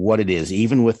exactly what it is,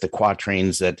 even with the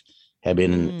quatrains that have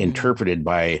been interpreted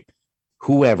by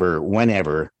whoever,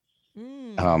 whenever.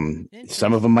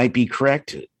 Some of them might be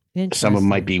correct. Some of them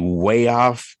might be way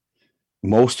off.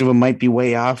 Most of them might be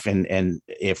way off. And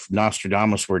if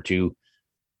Nostradamus were to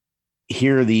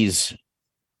hear these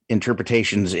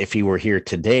interpretations, if he were here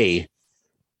today,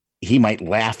 he might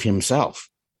laugh himself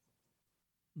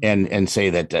and say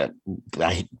that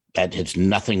that it's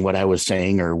nothing what I was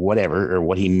saying or whatever, or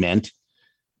what he meant.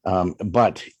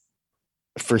 But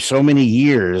for so many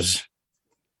years,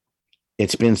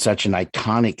 it's been such an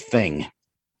iconic thing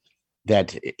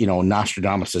that,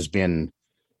 Nostradamus has been,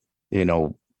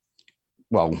 well,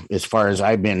 as far as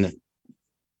I've been,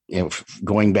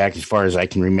 going back as far as I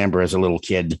can remember as a little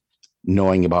kid,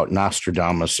 knowing about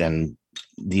Nostradamus and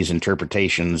these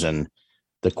interpretations and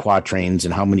the quatrains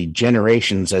and how many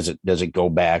generations does it go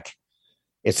back.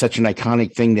 It's such an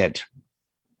iconic thing that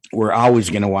we're always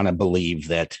going to want to believe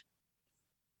that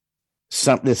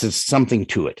this is something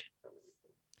to it.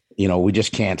 We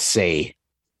just can't say.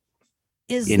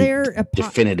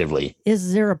 Definitively?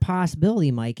 Is there a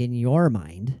possibility, Mike, in your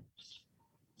mind,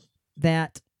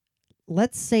 that,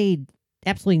 let's say,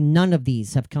 absolutely none of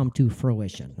these have come to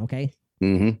fruition? Okay.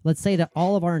 Mm-hmm. Let's say that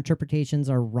all of our interpretations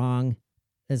are wrong,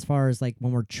 as far as like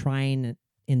when we're trying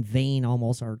in vain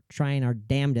almost, or trying our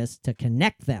damnedest to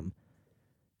connect them.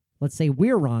 Let's say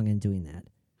we're wrong in doing that.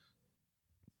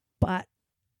 But,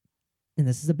 and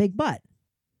this is a big but,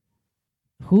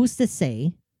 who's to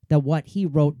say that what he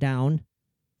wrote down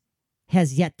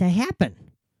has yet to happen?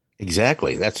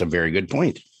 Exactly. That's a very good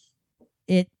point.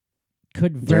 It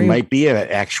could there might be an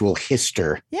actual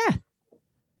history. Yeah.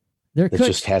 It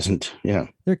just hasn't,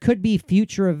 There could be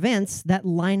future events that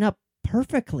line up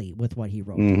perfectly with what he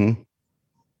wrote. Mm-hmm.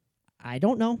 I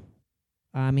don't know.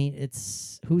 I mean,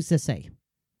 who's to say?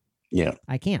 Yeah.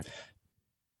 I can't.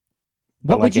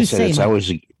 But what would you say? It's always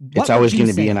going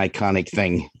to be an iconic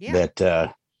thing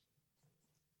that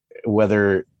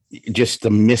whether just the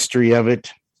mystery of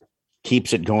it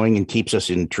keeps it going and keeps us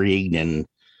intrigued, and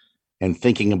and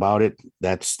thinking about it,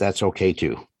 that's okay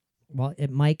too. Well,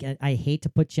 Mike, I hate to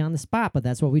put you on the spot, but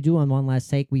that's what we do on One Last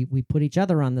Take. We put each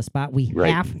other on the spot. We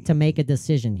Right. have to make a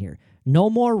decision here. No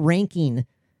more ranking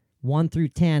 1 through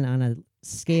 10 on a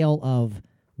scale of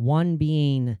 1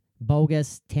 being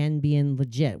bogus, 10 being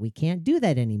legit. We can't do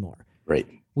that anymore. Right.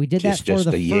 We did Just that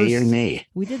for the a yay or first. nay.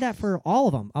 We did that for all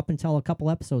of them up until a couple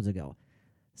episodes ago.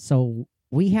 So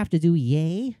we have to do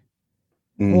yay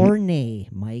Mhm. or nay,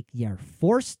 Mike. You're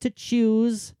forced to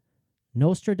choose.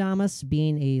 Nostradamus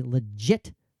being a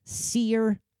legit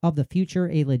seer of the future,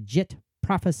 a legit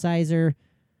prophesizer,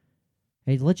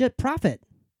 a legit prophet.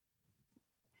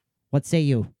 What say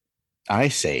you? I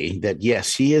say that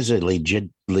yes, he is a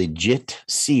legit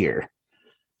seer.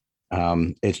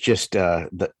 It's just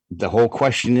the whole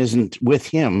question isn't with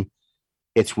him;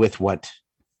 it's with what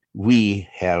we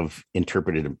have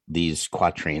interpreted these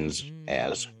quatrains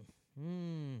as.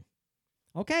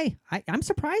 Okay, I'm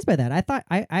surprised by that.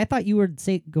 I thought you would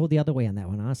say go the other way on that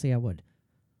one. Honestly, I would,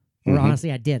 or Mhm.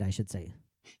 honestly, I did. I should say.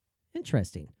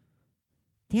 Interesting.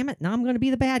 Damn it! Now I'm going to be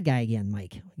the bad guy again,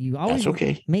 Mike. You always That's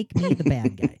okay. make me the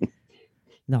bad guy.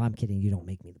 No, I'm kidding. You don't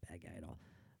make me the bad guy at all.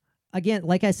 Again,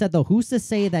 like I said though, who's to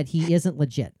say that he isn't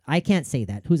legit? I can't say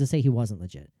that. Who's to say he wasn't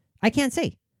legit? I can't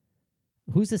say.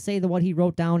 Who's to say that what he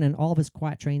wrote down in all of his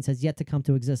quatrains has yet to come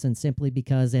to existence simply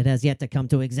because it has yet to come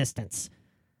to existence?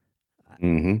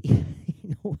 Hmm.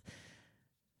 You know,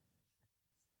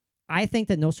 I think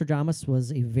that Nostradamus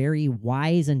was a very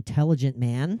wise, intelligent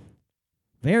man.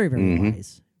 Very, very Mhm.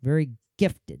 wise. Very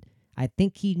gifted. I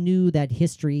think he knew that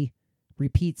history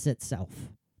repeats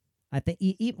itself. I think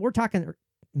we're talking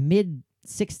mid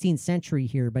 16th century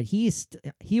here, but he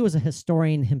was a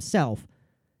historian himself.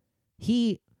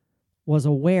 He was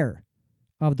aware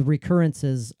of the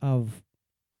recurrences of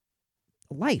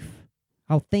life,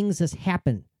 how things just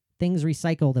happen. Things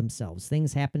recycle themselves.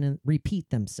 Things happen and repeat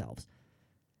themselves.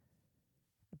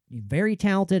 Very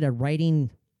talented at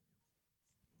writing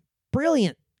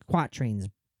brilliant quatrains,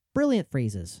 brilliant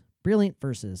phrases, brilliant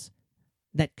verses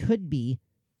that could be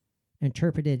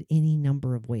interpreted any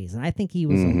number of ways. And I think he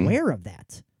was Mhm. aware of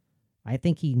that. I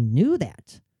think he knew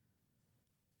that.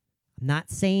 I'm not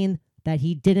saying that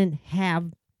he didn't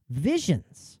have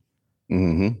visions.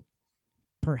 Hmm.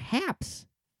 Perhaps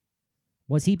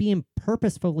was he being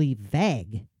purposefully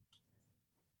vague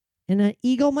in an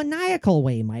egomaniacal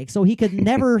way, Mike, so he could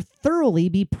never thoroughly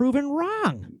be proven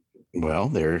wrong? Well,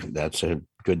 that's a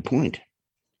good point.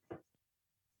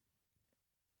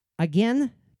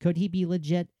 Again, could he be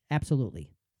legit? Absolutely.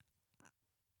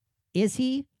 Is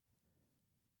he?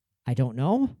 I don't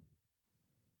know,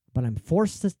 but I'm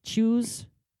forced to choose.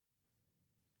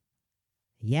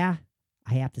 Yeah,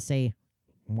 I have to say,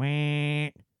 wah,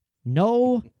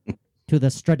 no to the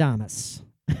Stradamus.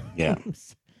 Yeah.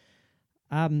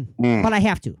 But Mm. I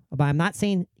have to. But I'm not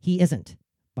saying he isn't.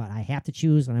 But I have to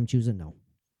choose, and I'm choosing no.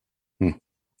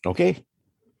 Okay.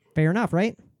 Fair enough,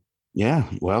 right? Yeah.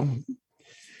 Well,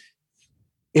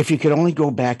 if you could only go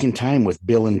back in time with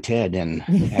Bill and Ted and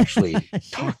actually Sure.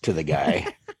 talk to the guy,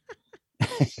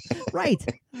 Right.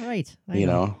 Right. I you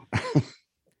know,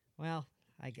 Well,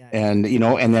 I got and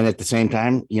and then at the same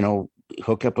time,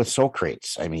 hook up with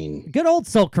Socrates. I mean, good old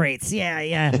Socrates. Yeah,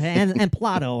 yeah. And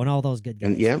Plato and all those good guys.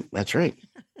 and yeah, that's right.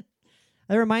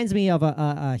 It reminds me of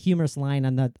a humorous line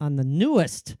on the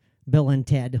newest Bill and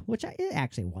Ted, which it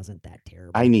actually wasn't that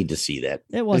terrible. I need to see that.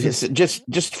 It wasn't.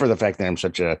 Just for the fact that I'm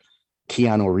such a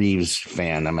Keanu Reeves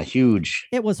fan. I'm a huge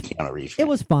It was Keanu Reeves fan. It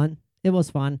was fun. It was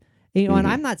fun. And Mhm.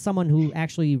 I'm not someone who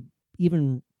actually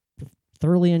even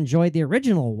thoroughly enjoyed the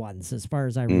original ones as far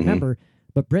as I Mhm. remember.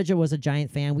 But Bridget was a giant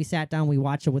fan. We sat down, we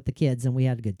watched it with the kids, and we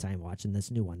had a good time watching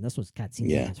this new one. This was cutscene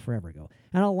Yeah. forever ago.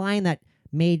 And a line that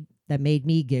made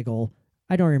me giggle.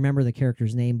 I don't remember the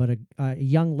character's name, but a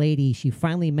young lady, she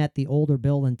finally met the older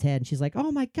Bill and Ted, and she's like, "Oh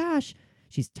my gosh!"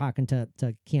 She's talking to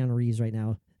Keanu Reeves right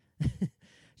now.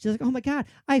 She's like, "Oh my God,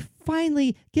 I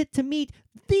finally get to meet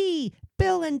the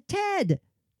Bill and Ted."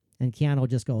 And Keanu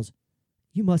just goes,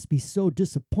 "You must be so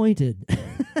disappointed."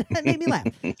 That made me laugh.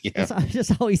 Yeah. That's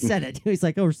just how he said it. He's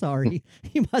like, "Oh, sorry.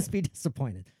 You must be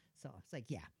disappointed." So it's like,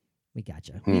 yeah, we got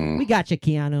you. We got you,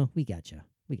 Keanu. We got you.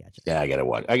 We got you. Yeah, I gotta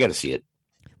watch. I gotta see it.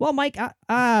 Well, Mike,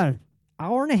 hour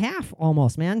and a half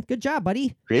almost, man. Good job,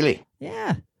 buddy. Really?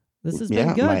 Yeah, this has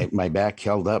been good. My back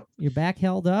held up. Your back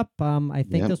held up. I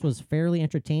think Yep. this was fairly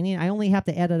entertaining. I only have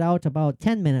to edit out about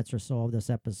 10 minutes or so of this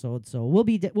episode, so we'll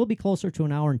be closer to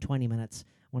an hour and 20 minutes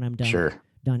when I'm done. Sure.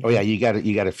 Done. Oh yeah, you got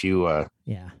a few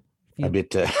Yeah. a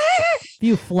bit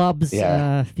Few flubs.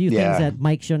 Yeah. Few Yeah. things that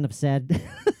Mike shouldn't have said.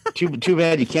 Too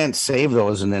bad you can't save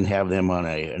those and then have them on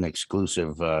an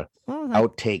exclusive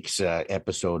outtakes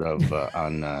episode of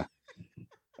on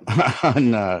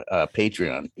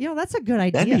Patreon. That's a good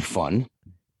idea. That'd be fun.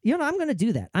 I'm going to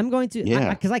do that. I'm going to,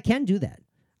 because I can do that.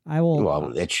 I will.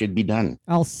 Well, that should be done.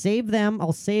 I'll save them.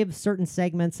 I'll save certain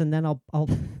segments, and then I'll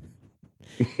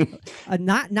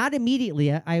not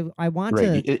immediately. I want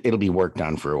to. It'll be worked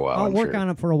on for a while. I'll work on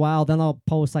it for a while. Then I'll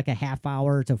post like a half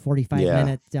hour to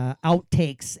 45-minute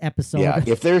outtakes episode. Yeah,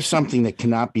 if there's something that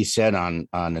cannot be said on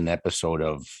an episode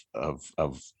of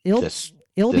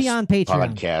It'll be on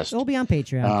Patreon. Podcast. It'll be on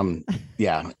Patreon.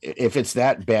 Yeah, if it's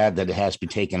that bad that it has to be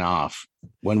taken off,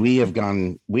 when we have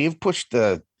pushed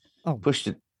it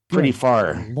pretty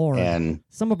far. Lord. And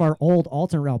some of our old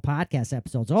Alternate Route podcast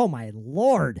episodes. Oh my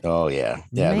Lord. Oh yeah.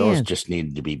 Yeah. Man. Those just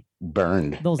needed to be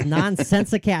burned. Those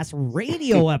Nonsensicast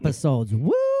radio episodes.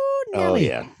 Woo. Nelly. Oh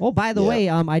yeah. Oh, by the way,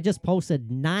 I just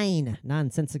posted 9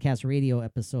 Nonsensicast radio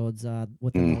episodes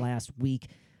within the last week.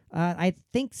 I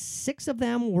think 6 of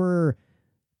them were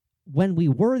when we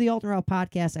were the Alternate Route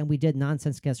podcast and we did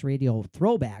Nonsensicast radio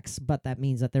throwbacks, but that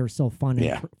means that they were so fun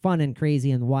and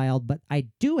crazy and wild. But I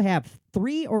do have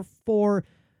 3 or 4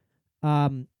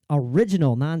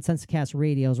 original Nonsensicast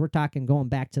radios. We're talking going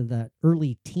back to the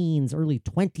early teens, early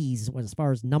 20s as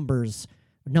far as numbered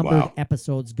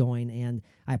episodes going. And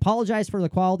I apologize for the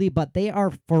quality, but they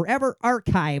are forever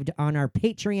archived on our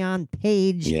Patreon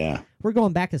page. Yeah. We're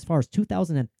going back as far as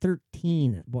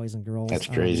 2013, boys and girls. That's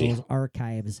crazy. Those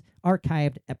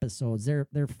archived episodes.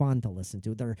 They're fun to listen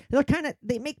to.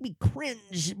 They make me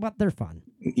cringe, but they're fun.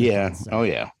 Yeah. Oh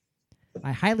yeah.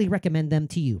 I highly recommend them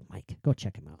to you, Mike. Go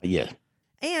check them out. Yeah.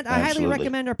 And I highly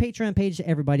recommend our Patreon page to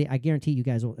everybody. I guarantee you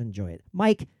guys will enjoy it.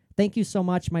 Mike, thank you so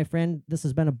much, my friend. This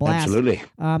has been a blast. Absolutely.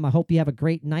 I hope you have a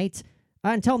great night.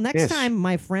 Until next time,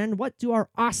 my friend, what do our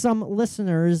awesome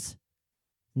listeners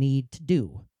need to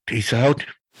do? Peace out.